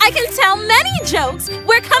 Great! I can tell many jokes!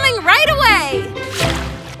 We're coming right away!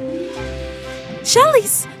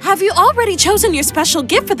 Shellies, have you already chosen your special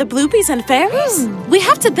gift for the Bloopies and Fairies? We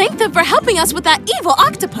have to thank them for helping us with that evil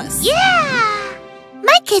octopus. Yeah!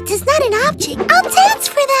 My gift is not an object. I'll dance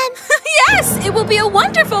for them. Yes! It will be a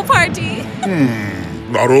wonderful party!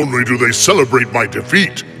 Not only do they celebrate my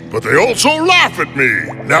defeat, but they also laugh at me.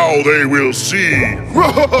 Now they will see.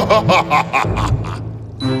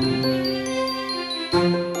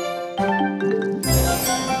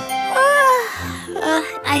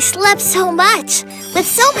 I slept so much. With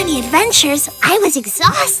so many adventures, I was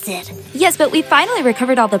exhausted. Yes, but we finally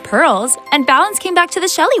recovered all the pearls, and balance came back to the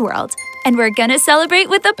Shelley world. And we're gonna celebrate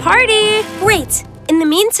with a party! Great! In the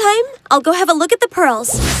meantime, I'll go have a look at the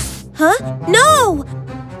pearls. Huh? No!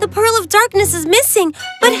 The Pearl of Darkness is missing.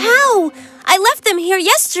 But how? I left them here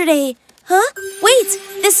yesterday. Huh? Wait,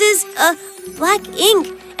 this is, black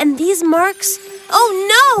ink. And these marks? Oh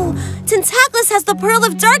no! Tentaclus has the Pearl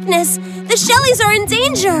of Darkness. The Shellies are in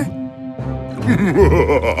danger.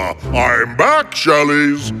 I'm back,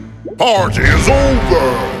 Shellies. Party is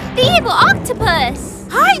over. The evil octopus!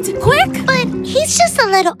 Hide, quick! But he's just a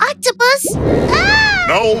little octopus. Ah!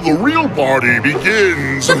 Now the real party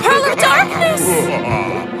begins. The Pearl of Darkness!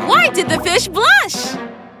 Why did the fish blush?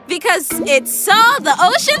 Because it saw the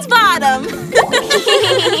ocean's bottom.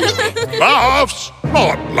 Laughs,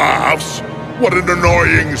 not laughs. What an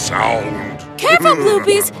annoying sound. Careful,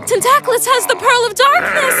 Bloopies! Tentaclus has the Pearl of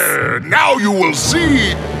Darkness! Now you will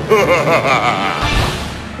see.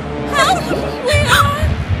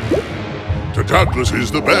 Tentaclus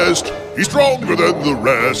is the best. He's stronger than the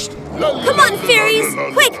rest. Come on, Fairies!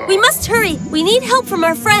 Quick, we must hurry. We need help from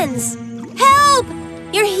our friends. Help!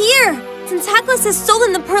 You're here. Tentaclus has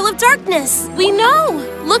stolen the Pearl of Darkness. We know!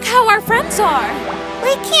 Look how our friends are!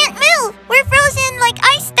 We can't move. We're frozen like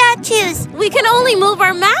ice statues. We can only move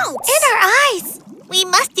our mouths! And our eyes. We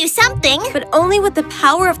must do something. But only with the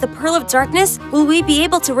power of the Pearl of Darkness will we be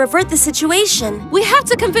able to revert the situation. We have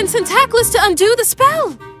to convince Tentaclus to undo the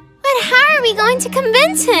spell! But how are we going to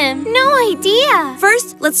convince him? No idea.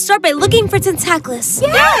 First, let's start by looking for Tentaclus.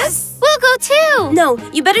 Yes! We'll go too. No,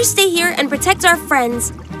 you better stay here and protect our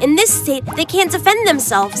friends. In this state, they can't defend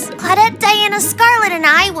themselves. Claudette, Diana, Scarlet, and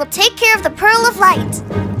I will take care of the Pearl of Light.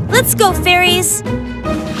 Let's go, Fairies.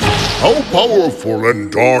 How powerful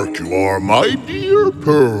and dark you are, my dear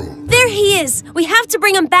Pearl. There he is. We have to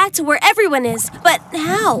bring him back to where everyone is. But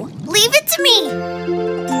how? Leave it to me.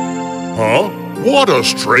 Huh? What a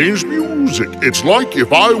strange music. It's like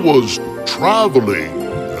if I was traveling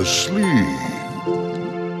asleep.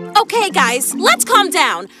 Okay, guys, let's calm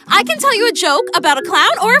down. I can tell you a joke about a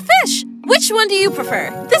clown or a fish. Which one do you prefer?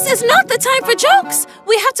 This is not the time for jokes.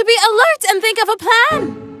 We have to be alert and think of a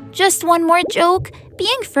plan. Just one more joke.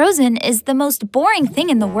 Being frozen is the most boring thing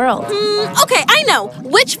in the world. Okay, I know.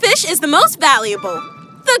 Which fish is the most valuable?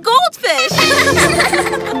 The goldfish.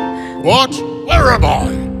 What? Where am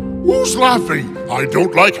I? Who's laughing? I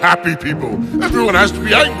don't like happy people. Everyone has to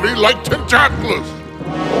be angry like Tentaclus.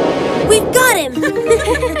 We've got him.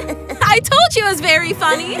 I told you it was very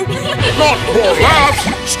funny. Not more laughs.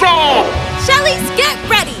 Stop! Shellies, get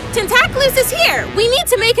ready. Tentaclus is here. We need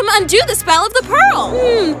to make him undo the spell of the pearl.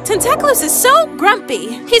 Tentaclus is so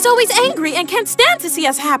grumpy. He's always angry and can't stand to see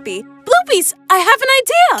us happy. Bloopies, I have an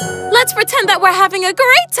idea. Let's pretend that we're having a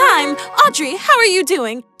great time. Audrey, how are you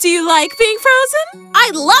doing? Do you like being frozen?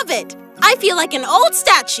 I love it. I feel like an old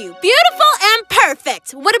statue, beautiful and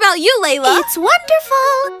perfect. What about you, Layla? It's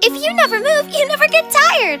wonderful. If you never move, you never get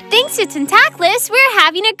tired. Thanks to Tentaclus, we're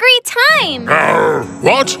having a great time.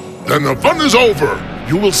 What? Then the fun is over.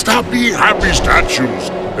 You will stop being happy statues,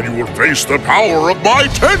 and you will face the power of my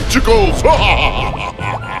tentacles. Aha!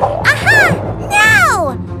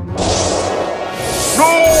 Now!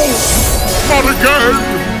 No! Not again!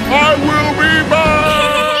 I will be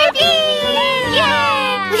back!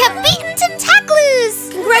 We have beaten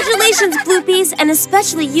Tentaclus! Congratulations, Bloopies, and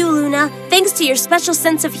especially you, Luna. Thanks to your special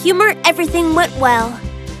sense of humor, everything went well.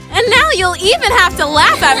 And now you'll even have to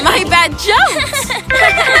laugh at my bad jokes.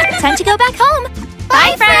 Time to go back home.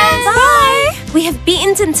 Bye, friends. Bye. We have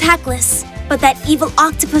beaten Tentaclus, but that evil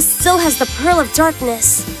octopus still has the Pearl of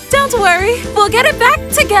Darkness. Don't worry, we'll get it back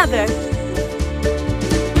together.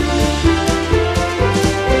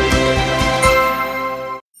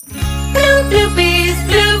 Bloopies,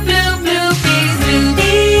 bloopies, bloopies.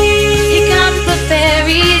 You come for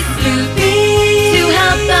fairies, bloopies. To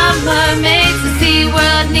help the mermaids, the sea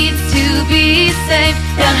world needs to be safe.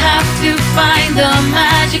 They'll have to find the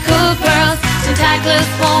magical pearls. Tentaclus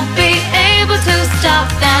won't be able to stop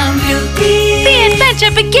them, bloopies. The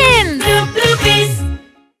adventure begins! Bloopies.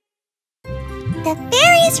 The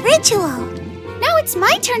fairies ritual. Now it's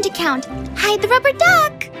my turn to count. Hide the rubber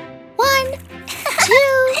duck. 1,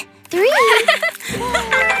 2, 3.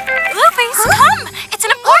 Bloopies, come! It's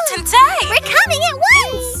an important day! We're coming at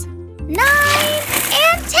once. 9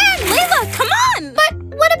 and 10. Layla, come on! But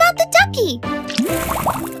what about the ducky?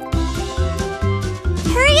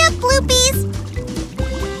 Hurry up, Bloopies.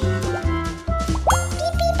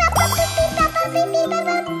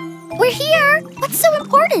 We're here. What's so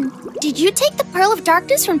important? Did you take the Pearl of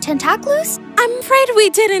Darkness from Tentaclus? I'm afraid we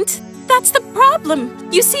didn't. That's the problem.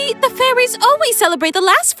 You see, the fairies always celebrate the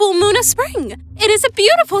last full moon of spring. It is a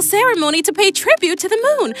beautiful ceremony to pay tribute to the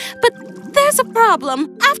moon. But there's a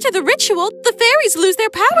problem. After the ritual, the fairies lose their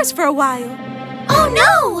powers for a while. Oh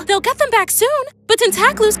no! They'll get them back soon, but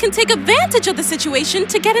Tentaclus can take advantage of the situation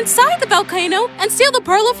to get inside the volcano and steal the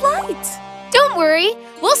Pearl of Light. Don't worry,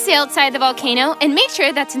 we'll stay outside the volcano and make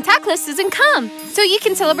sure that Tentaclus doesn't come, so you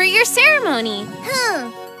can celebrate your ceremony.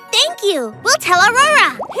 Thank you. We'll tell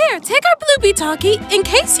Aurora. Here, take our Bloopie Talkie in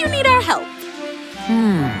case you need our help.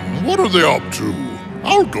 What are they up to?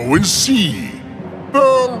 I'll go and see.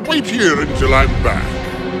 Pearl, wait here until I'm back.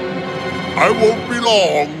 I won't be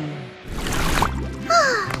long.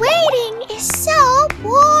 Waiting is so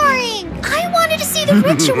boring. I wanted to see the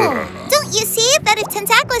ritual. Don't you see that if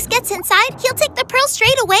Tentaclus gets inside, he'll take the pearl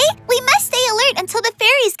straight away? We must stay alert until the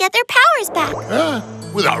fairies get their powers back.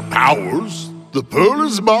 Without powers, the pearl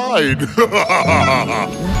is mine.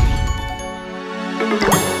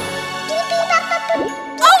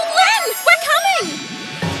 Oh, Lynn! We're coming!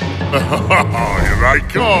 Here I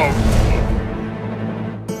come.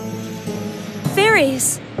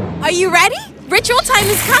 Fairies, are you ready? Ritual time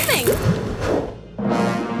is coming!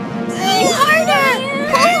 Pull harder!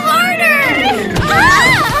 Pull harder!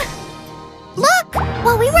 Ah! Look!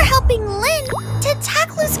 While we were helping Lynn,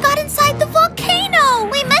 Tentaclus got inside the volcano!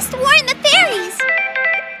 We must warn the fairies!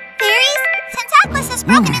 Fairies, Tentaclus has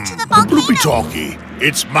broken into the volcano! Bloopie Talkie,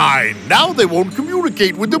 it's mine. Now they won't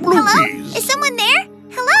communicate with the Hello? Bloopies. Is someone there?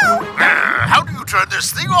 Hello? How do you turn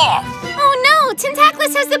this thing off? Oh no,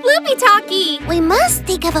 Tentaclus has the Bloopie Talkie! We must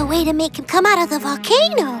think of a way to make him come out of the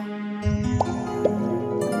volcano.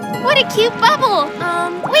 What a cute bubble!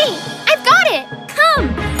 Wait, I've got it! Come!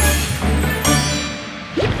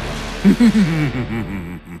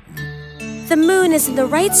 The moon is in the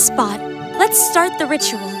right spot. Let's start the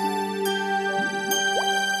ritual.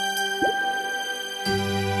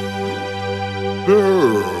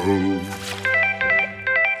 Pearl.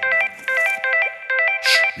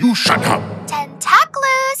 You shut up.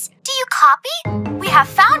 Tentaclus, do you copy? We have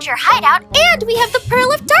found your hideout and we have the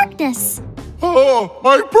Pearl of Darkness. Oh,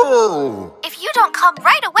 my pearl. If you don't come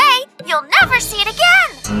right away, you'll never see it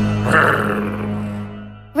again.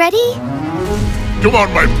 Ready? Come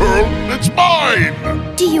on, my pearl. It's mine.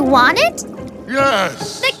 Do you want it?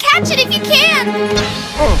 Yes. Then catch it if you can.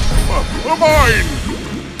 Mine.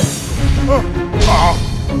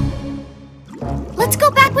 Let's go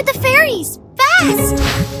back with the fairies. Fast!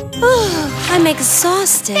 I'm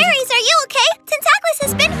exhausted. Fairies, are you okay? Tentaclus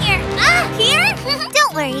has been here. Here?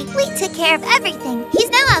 Don't worry. We took care of everything. He's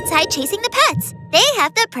now outside chasing the pets. They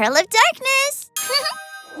have the Pearl of Darkness.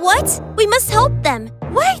 What? We must help them.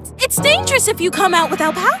 Wait, it's dangerous if you come out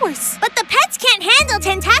without powers. But the pets can't handle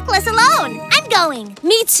Tentaclus alone. I'm going.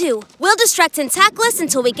 Me too. We'll distract Tentaclus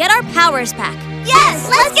until we get our powers back. Yes,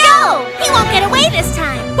 let's go! He won't get away this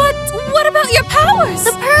time. But what about your powers?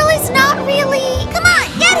 The pearl is not really... Come on,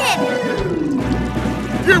 get him!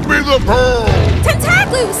 Give me the pearl.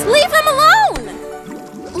 Tentaclus, leave him alone!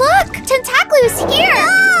 Look, Tentaclus here!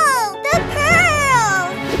 No, the pearl!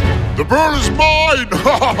 The pearl is mine.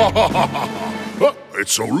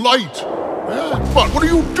 It's so light. But what are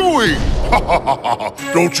you doing?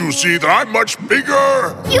 Don't you see that I'm much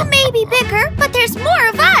bigger? You may be bigger, but there's more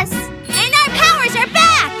of us. And our powers are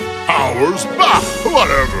back! Powers back.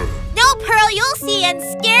 Whatever. No pearl you'll see and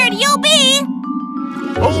scared you'll be.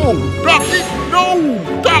 Oh, Ducky, no!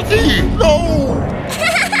 Ducky, no!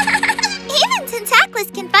 Even Tentaclus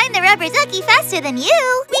can find the rubber ducky faster than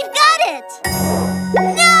you. We've got it!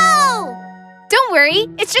 No! Don't worry,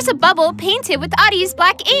 it's just a bubble painted with Audie's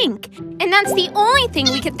black ink. And that's the only thing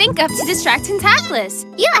we could think of to distract Tentaclus.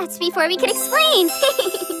 You asked before we could explain.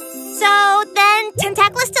 So then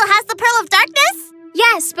Tentaclus still has the Pearl of Darkness?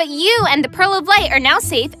 Yes, but you and the Pearl of Light are now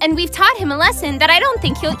safe, and we've taught him a lesson that I don't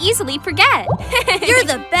think he'll easily forget. You're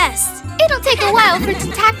the best. It'll take a while for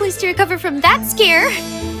Tentaclus to recover from that scare.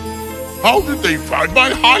 How did they find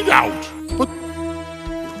my hideout? But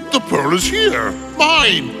the pearl is here.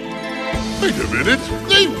 Mine. Wait a minute.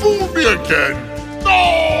 They fooled me again. No!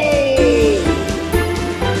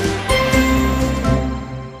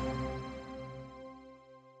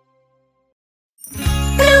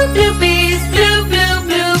 Bloopies, bloopies,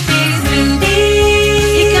 bloopies.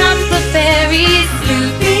 You come for fairies,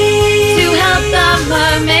 bloopies. To help the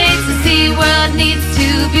mermaids, the sea world needs to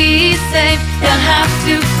be safe. They'll have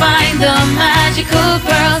to find the magical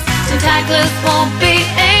pearls. Tentaclus won't be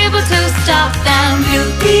able to stop them.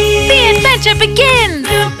 Bloopies. The adventure begins.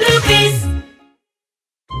 Bloopies.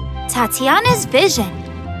 Tatiana's vision.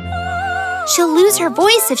 She'll lose her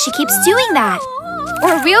voice if she keeps doing that.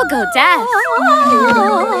 Or we'll go deaf.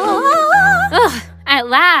 Ugh, at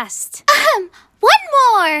last. One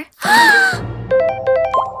more.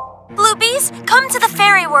 Bloop, Bloopies, come to the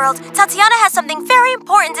fairy world. Tatiana has something very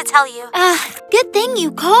important to tell you. Good thing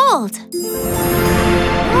you called.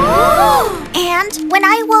 And when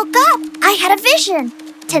I woke up, I had a vision.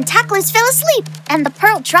 Tentacles fell asleep, and the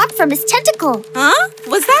pearl dropped from his tentacle. Huh?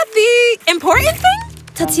 Was that the important thing?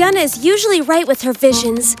 Tatiana is usually right with her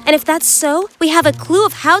visions, and if that's so, we have a clue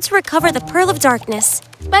of how to recover the Pearl of Darkness.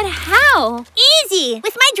 But how? Easy,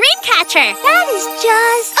 with my dream catcher. That is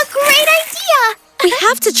just a great idea. We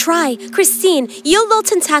have to try. Christine, you'll lull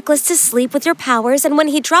Tentacles to sleep with your powers, and when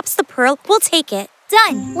he drops the pearl, we'll take it.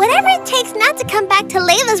 Done. Whatever it takes not to come back to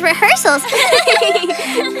Layla's rehearsals.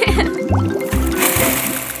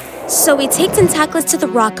 So we take Tentacles to the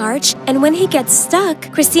rock arch, and when he gets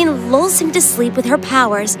stuck, Christine lulls him to sleep with her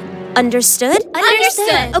powers. Understood?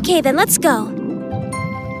 Understood. Okay, then let's go.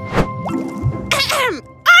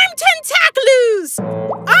 I'm Tentacles!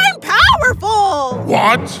 I'm powerful!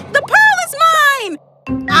 What? The pearl is mine!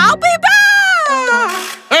 I'll be back!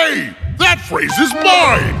 Hey, that phrase is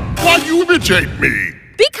mine! Why you imitate me?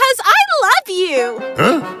 Because I love you!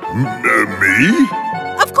 Huh? Me?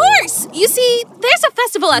 Of course! You see, there's a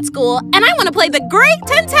festival at school, and I want to play the Great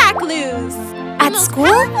Tentacles! At school?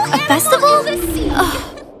 A festival?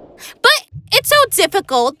 But it's so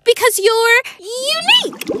difficult because you're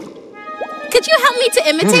unique! Could you help me to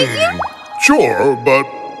imitate you? Sure, but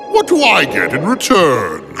what do I get in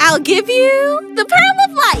return? I'll give you the Pearl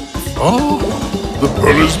of Light! Oh, the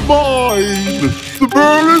pearl is mine! The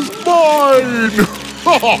pearl is mine!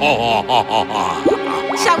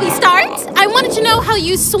 Shall we start? I wanted to know how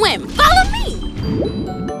you swim. Follow me!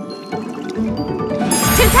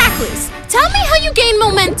 Tentacles, tell me how you gain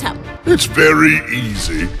momentum. It's very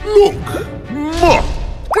easy. Look! Mwah.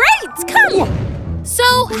 Great, come! So,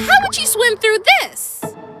 how would you swim through this?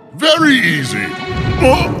 Very easy.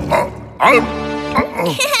 I'm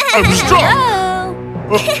stuck.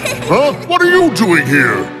 Huh? What are you doing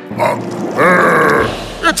here?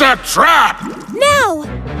 It's a trap! Now!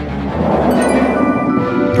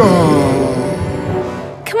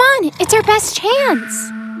 Come on, it's our best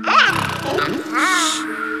chance.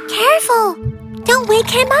 Careful. Don't wake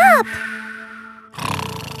him up.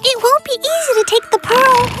 It won't be easy to take the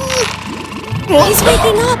pearl. He's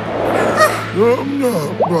waking up.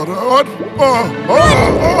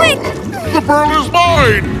 Quick! The pearl is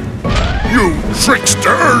mine! You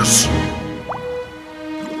tricksters!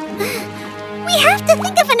 We have to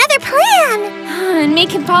think of another plan. And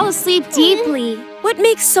make him fall asleep deeply. What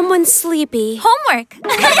makes someone sleepy? Homework.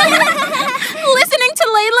 Listening to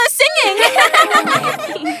Layla singing.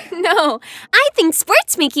 No, I think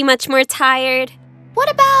sports make you much more tired. What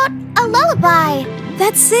about a lullaby?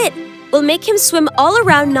 That's it. We'll make him swim all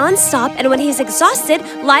around non-stop, and when he's exhausted,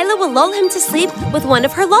 Lila will lull him to sleep with one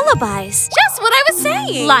of her lullabies. Just what I was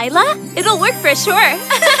saying. Lila, it'll work for sure.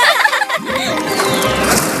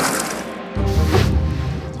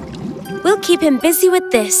 We'll keep him busy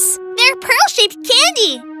with this. They're pearl-shaped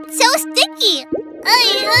candy. It's so sticky.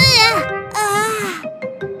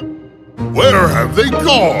 Where have they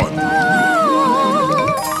gone?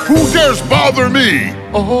 Who dares bother me?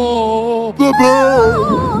 Oh, the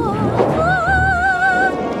pearl!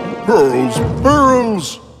 Pearls,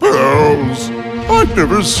 pearls, pearls. I've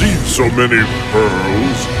never seen so many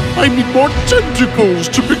pearls. I need more tentacles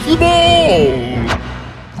to pick them all.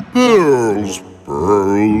 Pearls,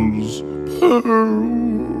 pearls,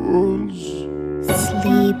 pearls.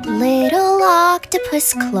 Sleep, little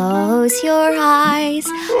octopus, close your eyes.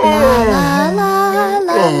 La la la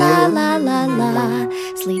la la la la la.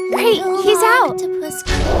 Sleep, Great, little he's out. octopus,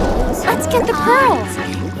 close Let's your get the pearl. eyes.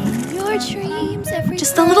 In your dreams, every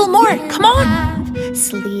Just a little more, come on.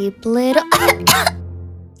 Sleep, little.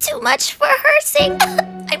 Too much for rehearsing.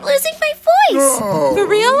 I'm losing my voice. For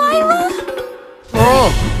real, Lila?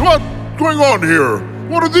 What's going on here?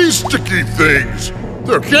 What are these sticky things?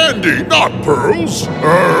 They're candy, not pearls.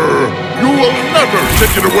 You will never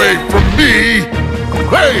take it away from me.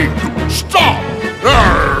 Hey, stop!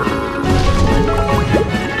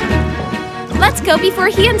 Let's go before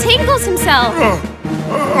he untangles himself.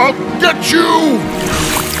 I'll get you!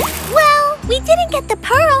 Well, we didn't get the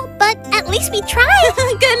pearl, but at least we tried.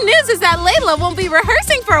 Good news is that Layla won't be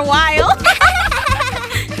rehearsing for a while.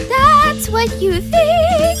 That's what you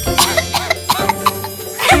think.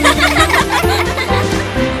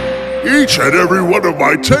 Each and every one of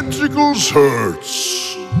my tentacles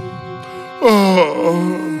hurts.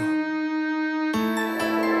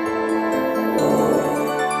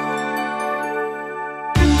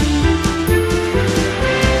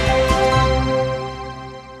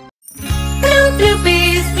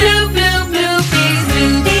 Bloopies, bloopies, bloopies.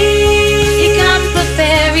 Here comes the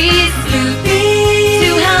fairies, bloopies, to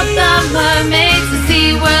help the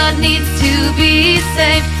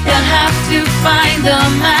find the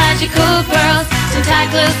magical pearls.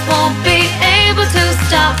 Tentaclus won't be able to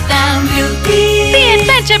stop them. Bloopies. The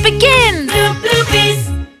adventure begins! Bloopies.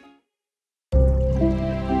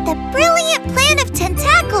 The brilliant plan of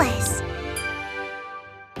Tentaclus.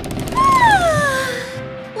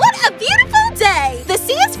 What a beautiful day! The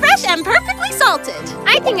sea is fresh and perfectly salted.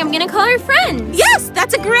 I think I'm gonna call her friends. Yes,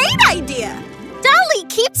 that's a great idea. Dolly,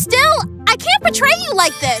 keep still. I can't betray you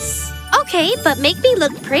like this. Okay, but make me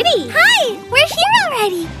look pretty. Hi, we're here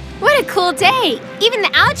already. What a cool day. Even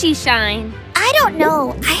the algae shine. I don't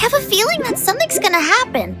know. I have a feeling that something's gonna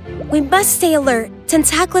happen. We must stay alert.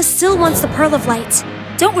 Tentaclus still wants the Pearl of Light.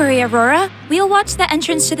 Don't worry, Aurora. We'll watch the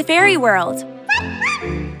entrance to the fairy world.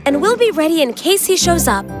 And we'll be ready in case he shows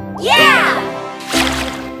up. Yeah!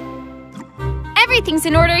 Everything's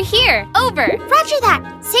in order here. Over. Roger that.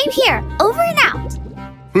 Same here. Over and out.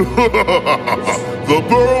 The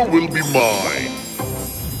pearl will be mine.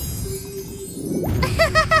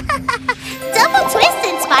 Double twist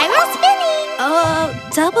and spiral spinning.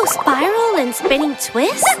 Double spiral and spinning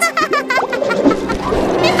twist?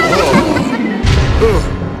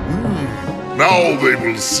 Now they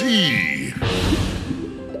will see.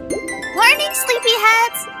 Morning,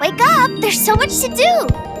 sleepyheads. Wake up. There's so much to do.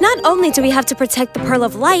 Not only do we have to protect the Pearl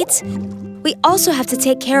of Light, we also have to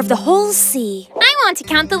take care of the whole sea. I want to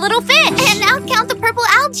count the little fish. And I'll count the purple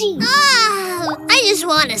algae. I just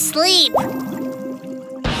want to sleep.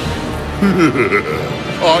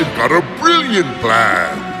 I've got a brilliant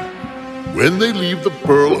plan. When they leave the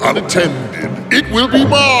pearl unattended, it will be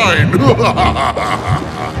mine.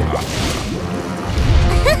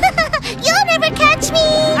 You'll never catch me.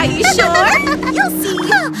 Are you sure? You'll see.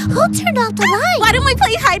 Who turned off the light? Why don't we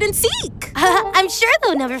play hide and seek? I'm sure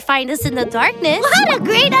they'll never find us in the darkness. What a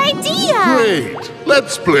great idea. Great.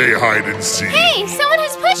 Let's play hide and seek. Hey, someone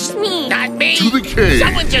has pushed me. Not me. To the cave.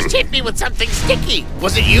 Someone just hit me with something sticky.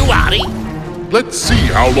 Was it you, Audie? Let's see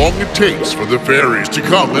how long it takes for the fairies to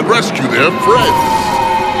come and rescue their friends.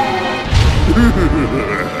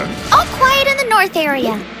 All quiet in the north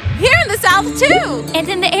area. Here in the south, too. And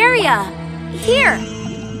in the area. Here.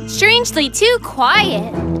 Strangely too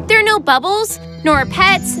quiet. There are no bubbles, nor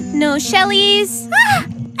pets, no Shellies.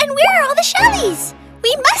 And where are all the Shellies?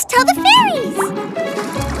 We must tell the fairies.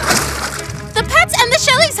 The pets and the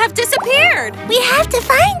Shellies have disappeared. We have to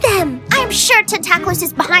find them. I'm sure Tentaclus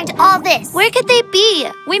is behind all this. Where could they be?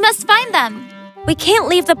 We must find them. We can't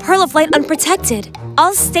leave the Pearl of Light unprotected.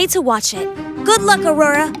 I'll stay to watch it. Good luck,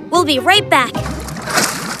 Aurora. We'll be right back.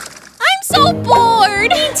 I'm so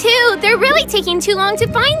bored. Me too. They're really taking too long to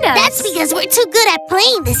find us. That's because we're too good at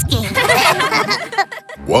playing this game.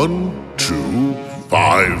 1, 2,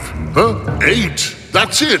 5, 8.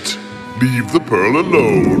 That's it. Leave the pearl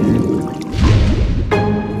alone.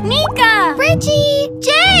 Nika! Bridgie!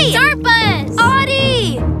 Jay! Zarpus!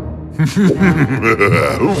 Audie!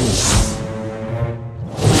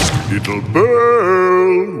 Little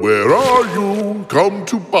pearl, where are you? Come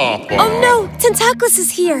to Papa. Oh no! Tentaclus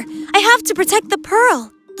is here. I have to protect the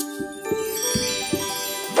pearl.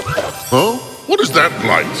 Huh? What is that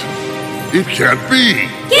light? It can't be.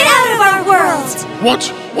 Get out of our world! What?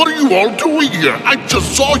 What are you all doing here? I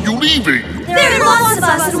just saw you leaving. There are lots of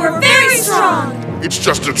us and we're very strong. It's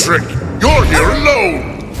just a trick. You're here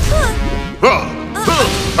alone.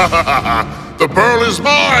 The pearl is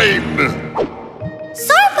mine.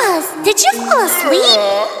 Zarpus, did you fall asleep?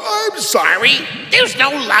 I'm sorry. There's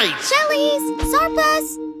no light. Shellies,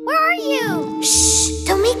 Zarpus, where are you? Shh,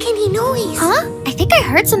 don't make any noise. Huh? I think I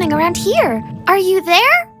heard something around here. Are you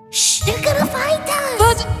there? Shh, they're gonna find us.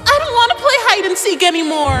 But I don't want to play hide and seek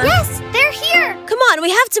anymore. Yes, they're here. Come on,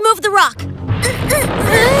 we have to move the rock.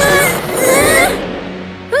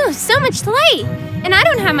 Ooh, so much light. And I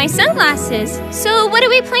don't have my sunglasses. So what do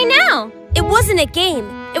we play now? It wasn't a game.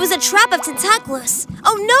 It was a trap of Tentaclus.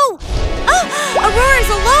 Oh no! Oh, Aurora's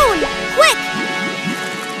alone! Quick!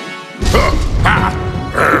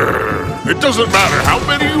 It doesn't matter how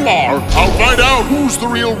many you are. I'll find out who's the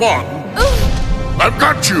real one. I've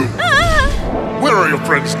got you. Where are your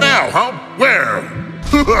friends now, huh? Where?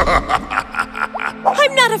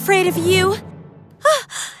 I'm not afraid of you.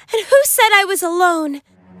 And who said I was alone?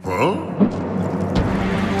 Huh?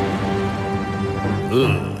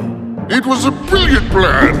 It was a brilliant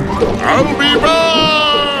plan. I'll be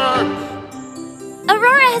back.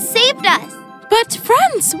 Aurora has saved us. But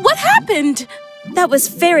friends, what happened? That was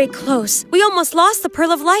very close. We almost lost the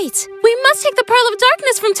Pearl of Light. We must take the Pearl of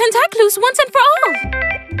Darkness from Tentaclus once and for all.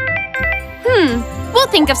 We'll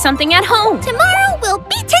think of something at home. Tomorrow we'll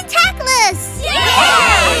beat Tentaclus!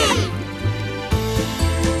 Yay!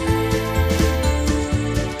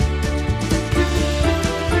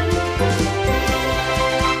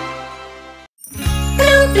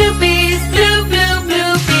 Bloopies, bloopies,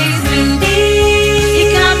 bloopies. You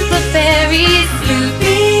come for fairies,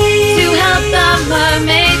 bloopies. To help the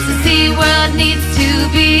mermaids, the sea world needs to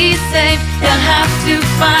be safe. They'll have to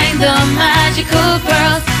find the magical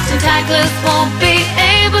pearls. Tentacles won't be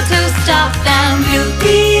able to stop them.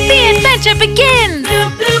 Bloopies. The adventure begins!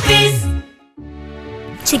 Bloopies.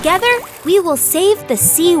 Together, we will save the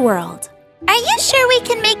sea world. Are you sure we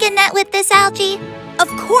can make a net with this algae? Of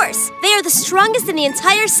course, they are the strongest in the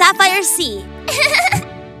entire Sapphire Sea.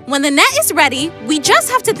 When the net is ready, we just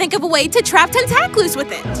have to think of a way to trap Tentaclus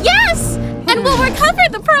with it. Yes! And we'll recover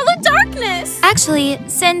the Pearl of Darkness. Actually,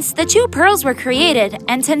 since the 2 pearls were created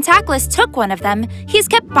and Tentaclus took one of them, he's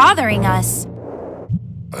kept bothering us.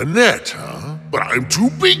 A net, huh? But I'm too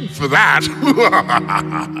big for that.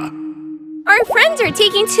 Our friends are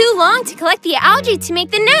taking too long to collect the algae to make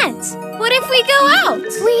the net. What if we go out?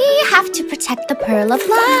 We have to protect the Pearl of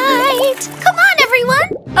Light. Come on,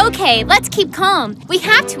 everyone. Okay, let's keep calm. We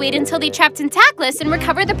have to wait until they trap Tentaclus and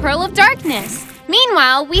recover the Pearl of Darkness.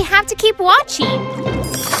 Meanwhile, we have to keep watching.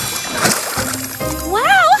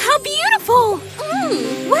 Wow, how beautiful!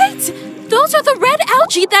 Wait, those are the red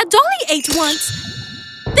algae that Dolly ate once.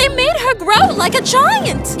 They made her grow like a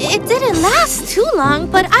giant. It didn't last too long,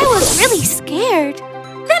 but I was really scared.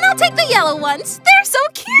 Then I'll take the yellow ones. They're so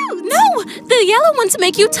cute. No, the yellow ones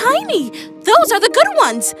make you tiny. Those are the good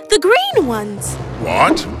ones, the green ones.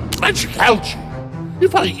 What? Magic algae?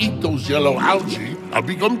 If I eat those yellow algae, I'll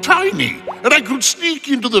become tiny, and I could sneak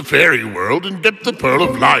into the fairy world and get the Pearl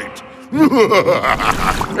of Light.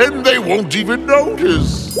 And they won't even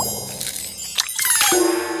notice.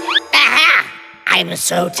 Aha! I'm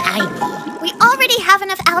so tiny. We already have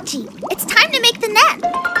enough algae. It's time to make the net.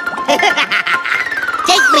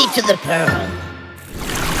 Take me to the pearl.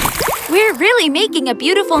 We're really making a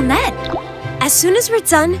beautiful net. As soon as we're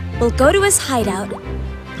done, we'll go to his hideout.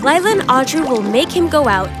 Lila and Audrey will make him go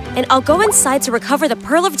out, and I'll go inside to recover the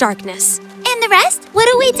Pearl of Darkness. And the rest? What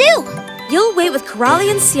do we do? You'll wait with Corelli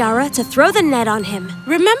and Ciara to throw the net on him.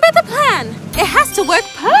 Remember the plan. It has to work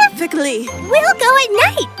perfectly. We'll go at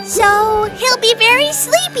night, so he'll be very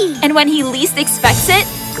sleepy. And when he least expects it,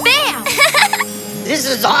 Bam! This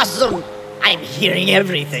is awesome. I'm hearing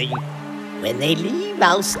everything. When they leave,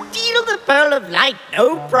 I'll steal the Pearl of Light,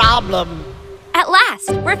 no problem. at last,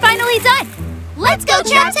 we're finally done. Let's go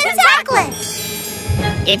trap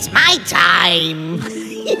Tentaclus! It's my time.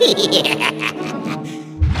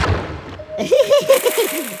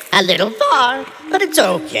 A little far, but it's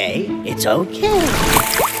okay. It's okay.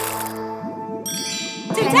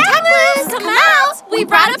 Tentaclus, come out! We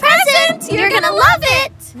brought a present! You're gonna love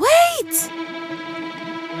it! Wait!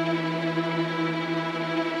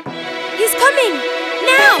 He's coming!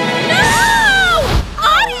 Now! No!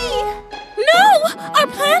 Audie! No! Our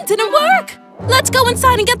plan didn't work! Let's go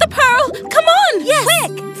inside and get the pearl! Come on! Yes!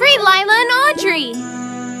 Quick! Free Lila and Audrey!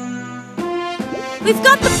 We've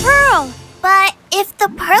got the pearl! But if the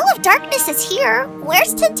Pearl of Darkness is here,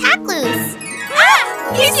 where's Tentaclus?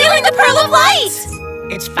 Ah! He's stealing the Pearl of Light!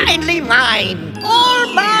 It's finally mine. All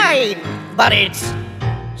mine. But it's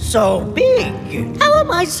so big. How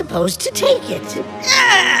am I supposed to take it?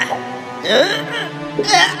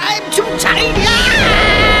 I'm too tiny.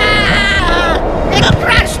 It'll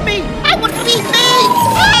crush me. I want to be big.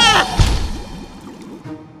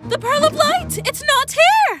 The Pearl of Light! It's not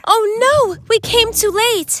here! Oh no! We came too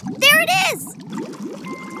late! There it is!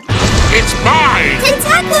 It's mine!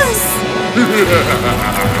 Tentaclus!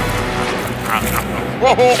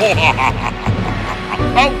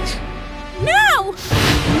 Ouch! No!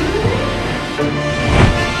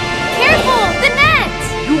 Careful! The net!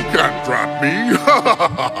 You can't trap me!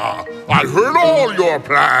 I heard all your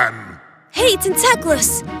plan! Hey,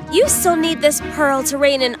 Tentaclus! You still need this pearl to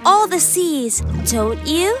reign in all the seas, don't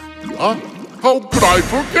you? Huh? How could I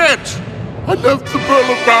forget? I left the Pearl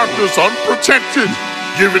of Darkness unprotected.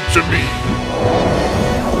 Give it to me.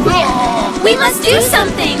 We must do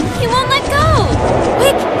something! He won't let go!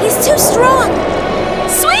 Quick! He's too strong!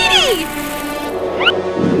 Sweetie!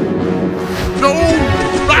 No!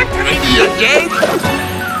 Not tiny again!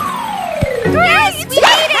 Yes! We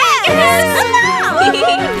made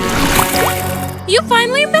it! You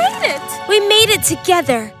finally made it! We made it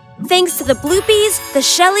together! Thanks to the Bloopies, the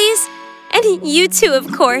Shellies, and you two,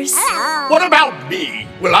 of course. What about me?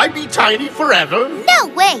 Will I be tiny forever? No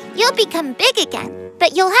way! You'll become big again.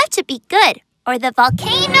 But you'll have to be good, or the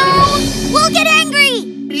volcano will get angry!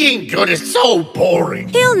 Being good is so boring.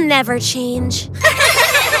 He'll never change.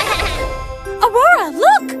 Aurora,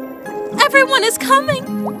 look! Everyone is coming!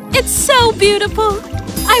 It's so beautiful!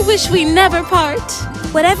 I wish we never part.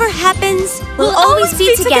 Whatever happens, we'll always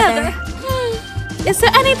be together. Is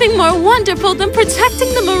there anything more wonderful than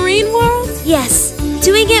protecting the marine world? Yes,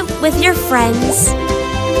 doing it with your friends.